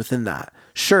purpose within that.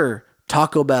 Sure,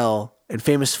 Taco Bell and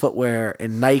Famous Footwear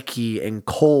and Nike and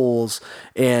Kohl's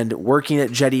and working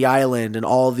at Jetty Island and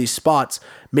all of these spots,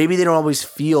 maybe they don't always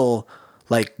feel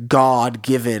like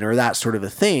God-given or that sort of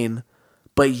a thing,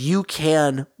 but you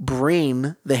can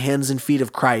bring the hands and feet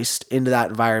of Christ into that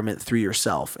environment through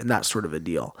yourself and that sort of a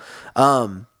deal.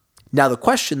 Now, the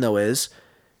question, though, is,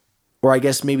 or I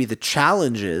guess maybe the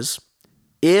challenge is,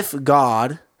 if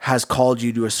God has called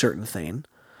you to a certain thing,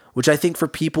 which I think for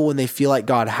people when they feel like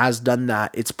God has done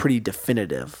that, it's pretty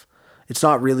definitive. It's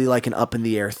not really like an up in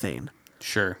the air thing.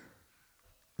 Sure.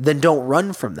 Then don't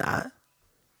run from that,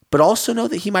 but also know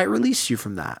that he might release you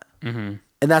from that. Mm-hmm.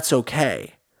 And that's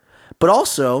okay. But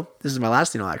also, this is my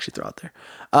last thing I'll actually throw out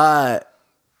there.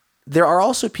 There are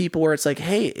also people where it's like,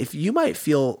 hey, if you might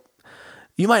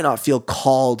not feel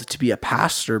called to be a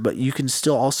pastor, but you can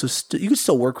still also you can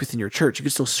still work within your church. You can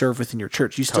still serve within your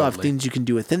church. You still have things you can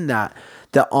do within that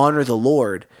honor the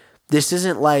Lord. This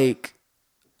isn't like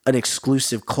an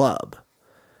exclusive club.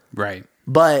 Right.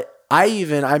 But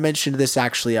I mentioned this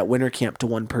actually at winter camp to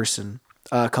one person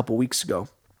a couple weeks ago.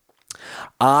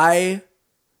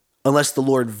 Unless the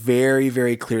Lord very,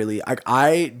 very clearly,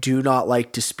 I do not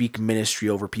like to speak ministry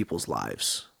over people's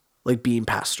lives, like being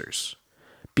pastors,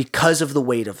 because of the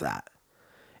weight of that.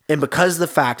 And because of the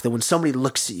fact that when somebody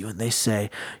looks at you and they say,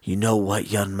 you know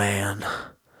what, young man,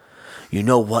 you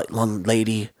know what, young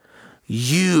lady,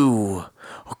 you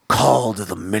are called to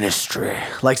the ministry,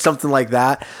 like something like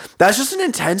that, that's just an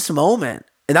intense moment.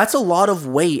 And that's a lot of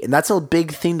weight, and that's a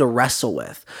big thing to wrestle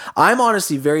with. I'm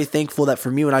honestly very thankful that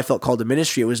for me, when I felt called to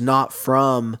ministry, it was not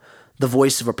from the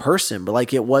voice of a person, but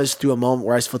like it was through a moment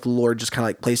where I felt the Lord just kind of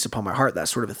like placed upon my heart, that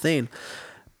sort of a thing.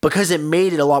 Because it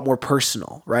made it a lot more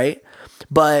personal, right?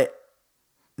 But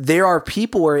there are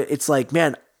people where it's like,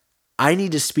 man, I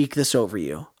need to speak this over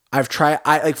you.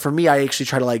 For me, I actually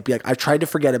try to like be like, I've tried to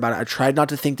forget about it. I tried not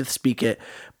to think to speak it,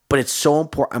 but it's so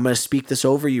important. I'm going to speak this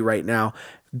over you right now.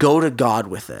 Go to God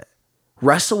with it.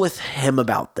 Wrestle with him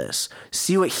about this.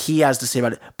 See what he has to say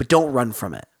about it, but don't run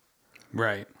from it.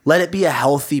 Right. Let it be a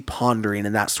healthy pondering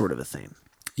and that sort of a thing.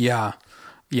 Yeah.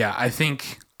 Yeah. I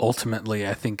think ultimately,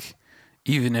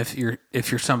 even if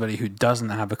you're somebody who doesn't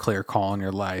have a clear call in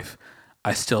your life,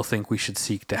 I still think we should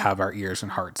seek to have our ears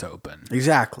and hearts open.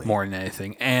 Exactly. More than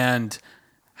anything. And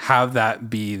have that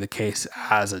be the case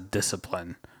as a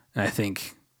discipline. And I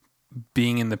think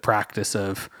being in the practice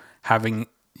of having,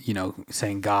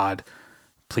 saying, God,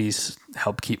 please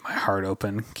help keep my heart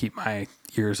open, keep my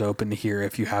ears open to hear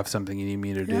if you have something you need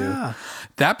me to do. Yeah.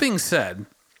 That being said,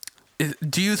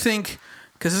 do you think,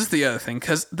 because this is the other thing,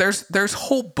 because there's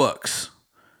whole books,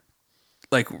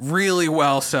 like really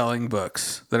well-selling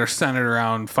books that are centered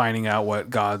around finding out what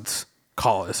God's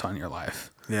call is on your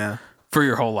life. Yeah. For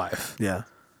your whole life. Yeah.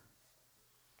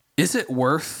 Is it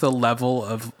worth the level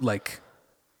of like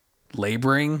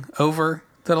laboring over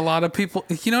that a lot of people,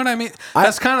 you know what I mean?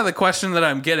 That's kind of the question that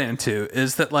I'm getting to,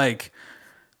 is that like,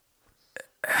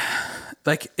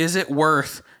 is it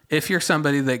worth, if you're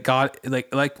somebody that God,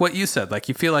 like what you said, like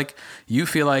you feel like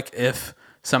if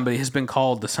somebody has been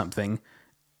called to something,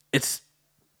 it's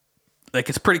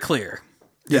pretty clear.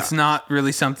 Yeah. It's not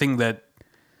really something that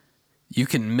you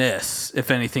can miss.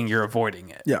 If anything, you're avoiding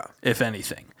it. Yeah. If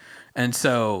anything. And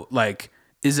so like,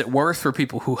 is it worth for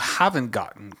people who haven't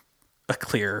gotten a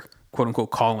clear quote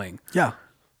unquote calling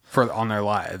on their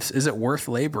lives? Is it worth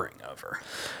laboring over?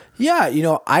 Yeah.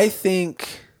 I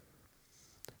think,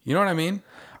 you know what I mean?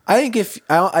 I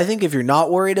think if you're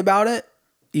not worried about it,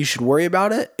 you should worry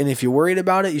about it. And if you're worried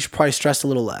about it, you should probably stress a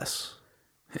little less.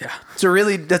 Yeah.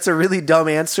 That's a really dumb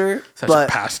answer. Such a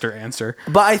pastor answer.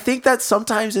 But I think that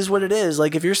sometimes is what it is.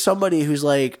 Like if you're somebody who's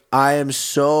like, I am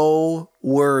so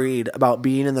worried about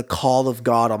being in the call of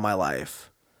God on my life,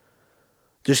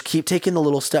 just keep taking the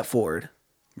little step forward.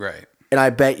 Right. And I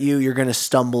bet you're going to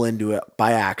stumble into it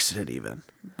by accident even.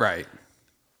 Right.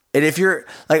 And if you're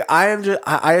like, I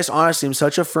just honestly am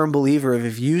such a firm believer of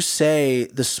if you say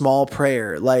the small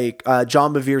prayer, like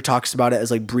John Bevere talks about it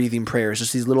as like breathing prayers,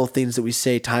 just these little things that we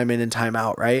say time in and time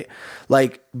out, right?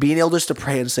 Like being able just to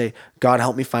pray and say, God,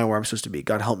 help me find where I'm supposed to be.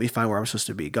 God, help me find where I'm supposed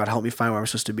to be. God, help me find where I'm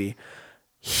supposed to be.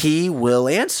 He will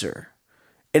answer.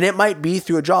 And it might be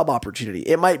through a job opportunity.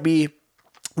 It might be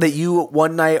that you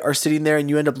one night are sitting there and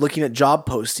you end up looking at job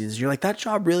postings and you're like, that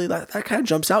job really, that kind of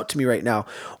jumps out to me right now.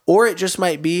 Or it just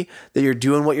might be that you're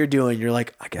doing what you're doing. You're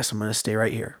like, I guess I'm going to stay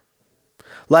right here.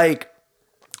 Like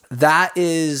that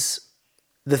is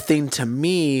the thing to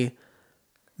me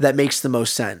that makes the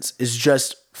most sense, is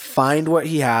just find what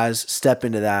he has, step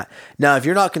into that. Now, if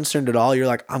you're not concerned at all, you're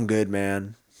like, I'm good,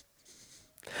 man.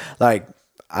 Like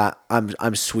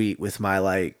I'm sweet with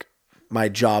my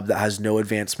job that has no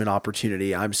advancement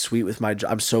opportunity. I'm sweet with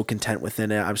I'm so content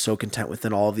within it. I'm so content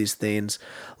within all of these things.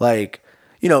 Like,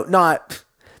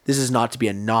 this is not to be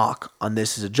a knock on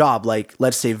this as a job. Like,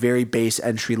 let's say very base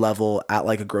entry level at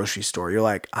like a grocery store. You're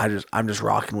like, I'm just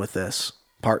rocking with this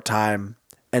part-time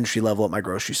entry level at my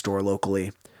grocery store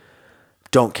locally.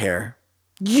 Don't care.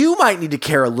 You might need to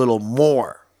care a little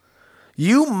more.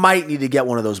 You might need to get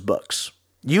one of those books.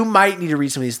 You might need to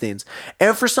read some of these things.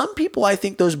 And for some people, I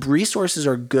think those resources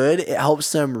are good. It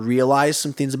helps them realize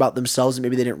some things about themselves that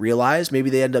maybe they didn't realize.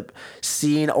 Maybe they end up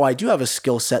seeing, I do have a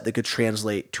skill set that could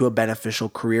translate to a beneficial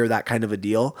career, that kind of a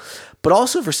deal. But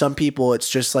also for some people, it's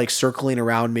just like circling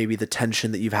around maybe the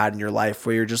tension that you've had in your life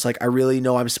where you're just like, I really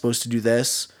know I'm supposed to do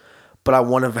this, but I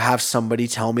want to have somebody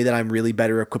tell me that I'm really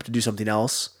better equipped to do something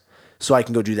else so I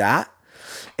can go do that.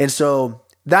 And so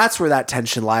that's where that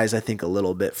tension lies, I think, a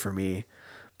little bit for me.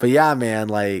 But yeah, man,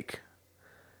 like,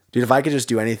 dude, if I could just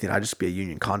do anything, I'd just be a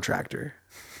union contractor.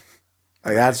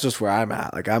 Like, that's just where I'm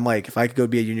at. Like, I'm like, if I could go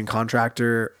be a union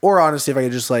contractor, or honestly, if I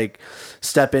could just like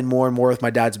step in more and more with my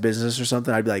dad's business or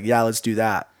something, I'd be like, yeah, let's do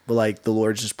that. But like, the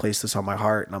Lord's just placed this on my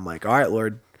heart. And I'm like, all right,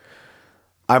 Lord,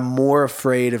 I'm more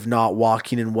afraid of not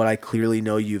walking in what I clearly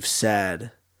know you've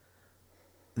said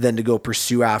than to go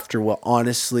pursue after what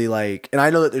honestly, like, and I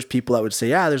know that there's people that would say,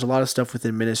 yeah, there's a lot of stuff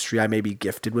within ministry I may be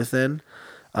gifted within.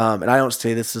 And I don't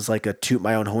say this as like a toot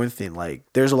my own horn thing. Like,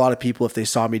 there's a lot of people, if they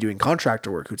saw me doing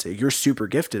contractor work, who'd say, you're super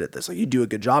gifted at this. Like, you do a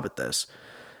good job at this.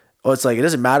 Oh, it's like, it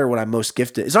doesn't matter when I'm most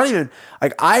gifted. It's not even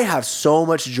like, I have so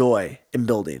much joy in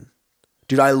building.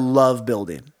 Dude, I love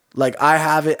building. Like, I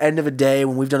have it end of a day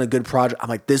when we've done a good project. I'm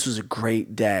like, this was a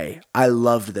great day. I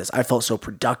loved this. I felt so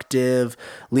productive,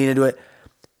 lean into it.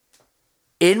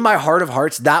 In my heart of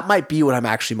hearts, that might be what I'm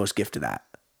actually most gifted at.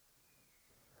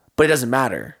 But it doesn't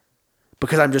matter,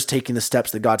 because I'm just taking the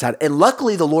steps that God's had. And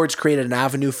luckily, the Lord's created an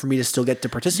avenue for me to still get to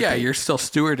participate. Yeah, you're still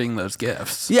stewarding those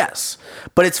gifts. Yes.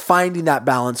 But it's finding that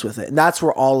balance with it. And that's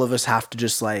where all of us have to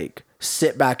just like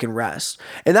sit back and rest.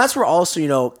 And that's where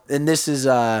also, and this is,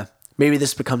 maybe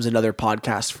this becomes another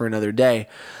podcast for another day.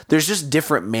 There's just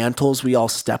different mantles we all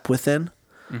step within,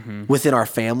 within our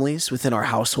families, within our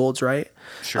households, right?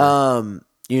 Sure.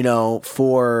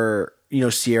 For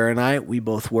Sierra and I, we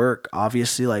both work,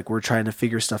 obviously, like we're trying to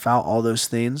figure stuff out, all those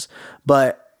things.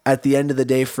 But at the end of the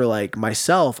day, for like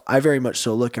myself, I very much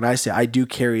so look and I say, I do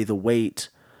carry the weight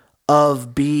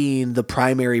of being the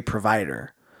primary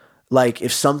provider. Like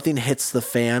if something hits the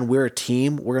fan, we're a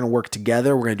team, we're going to work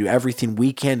together. We're going to do everything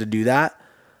we can to do that.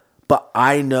 But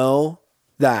I know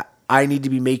that I need to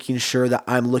be making sure that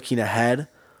I'm looking ahead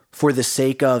for the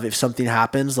sake of if something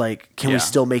happens, like, can we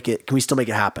still make it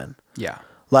happen? Yeah.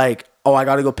 Like, oh, I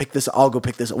got to go pick this. I'll go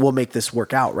pick this. We'll make this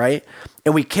work out. Right.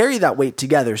 And we carry that weight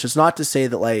together. So it's not to say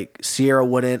that like Sierra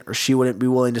wouldn't, or she wouldn't be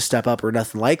willing to step up or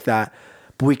nothing like that,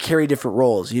 but we carry different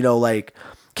roles, like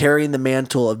carrying the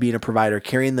mantle of being a provider,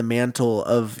 carrying the mantle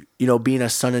of, being a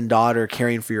son and daughter,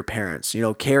 caring for your parents,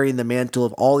 carrying the mantle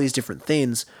of all these different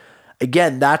things.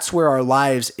 Again, that's where our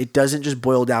lives, it doesn't just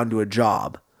boil down to a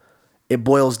job. It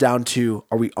boils down to,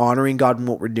 are we honoring God in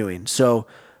what we're doing? So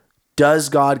does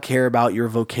God care about your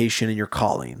vocation and your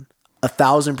calling?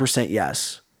 1,000%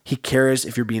 yes. He cares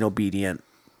if you're being obedient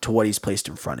to what he's placed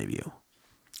in front of you.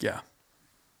 Yeah.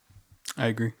 I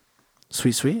agree.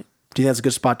 Sweet, sweet. Do you think that's a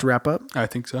good spot to wrap up? I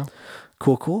think so.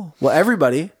 Cool. Well,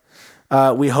 everybody,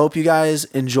 we hope you guys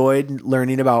enjoyed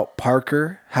learning about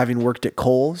Parker, having worked at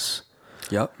Kohl's.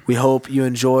 Yep. We hope you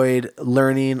enjoyed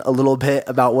learning a little bit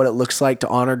about what it looks like to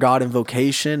honor God in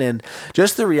vocation, and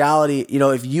just the reality,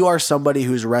 if you are somebody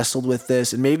who's wrestled with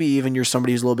this, and maybe even you're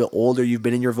somebody who's a little bit older, you've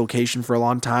been in your vocation for a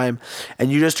long time, and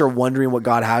you just are wondering what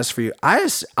God has for you. We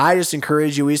just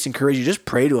encourage you, just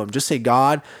pray to him. Just say,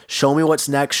 God, show me what's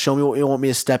next. Show me what you want me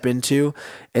to step into,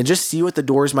 and just see what the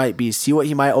doors might be, see what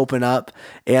he might open up,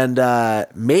 and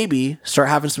maybe start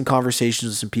having some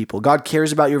conversations with some people. God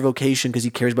cares about your vocation because he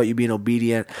cares about you being obedient.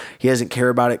 He doesn't care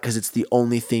about it because it's the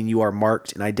only thing you are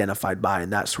marked and identified by,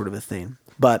 and that sort of a thing.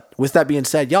 But with that being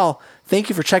said, y'all, thank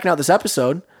you for checking out this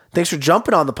episode. Thanks for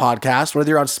jumping on the podcast, whether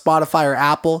you're on Spotify or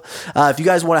Apple. If you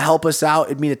guys want to help us out,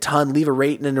 it'd mean a ton. Leave a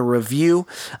rating and a review.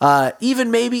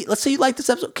 Even maybe, let's say you like this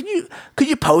episode. Could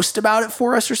you post about it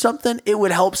for us or something? It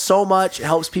would help so much. It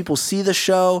helps people see the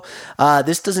show.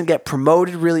 This doesn't get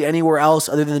promoted really anywhere else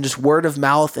other than just word of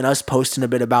mouth and us posting a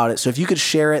bit about it. So if you could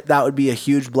share it, that would be a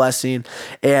huge blessing.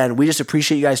 And we just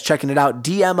appreciate you guys checking it out.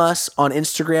 DM us on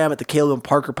Instagram at the Caleb and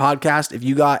Parker Podcast. If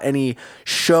you got any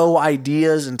show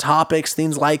ideas and topics,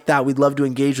 things like that, we'd love to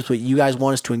engage with what you guys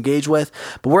want us to engage with.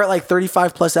 But we're at like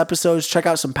 35 plus episodes. Check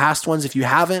out some past ones if you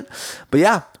haven't. But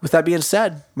yeah, with that being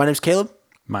said, my name's Caleb.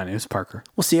 My name's Parker.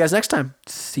 We'll see you guys next time.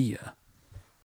 See ya.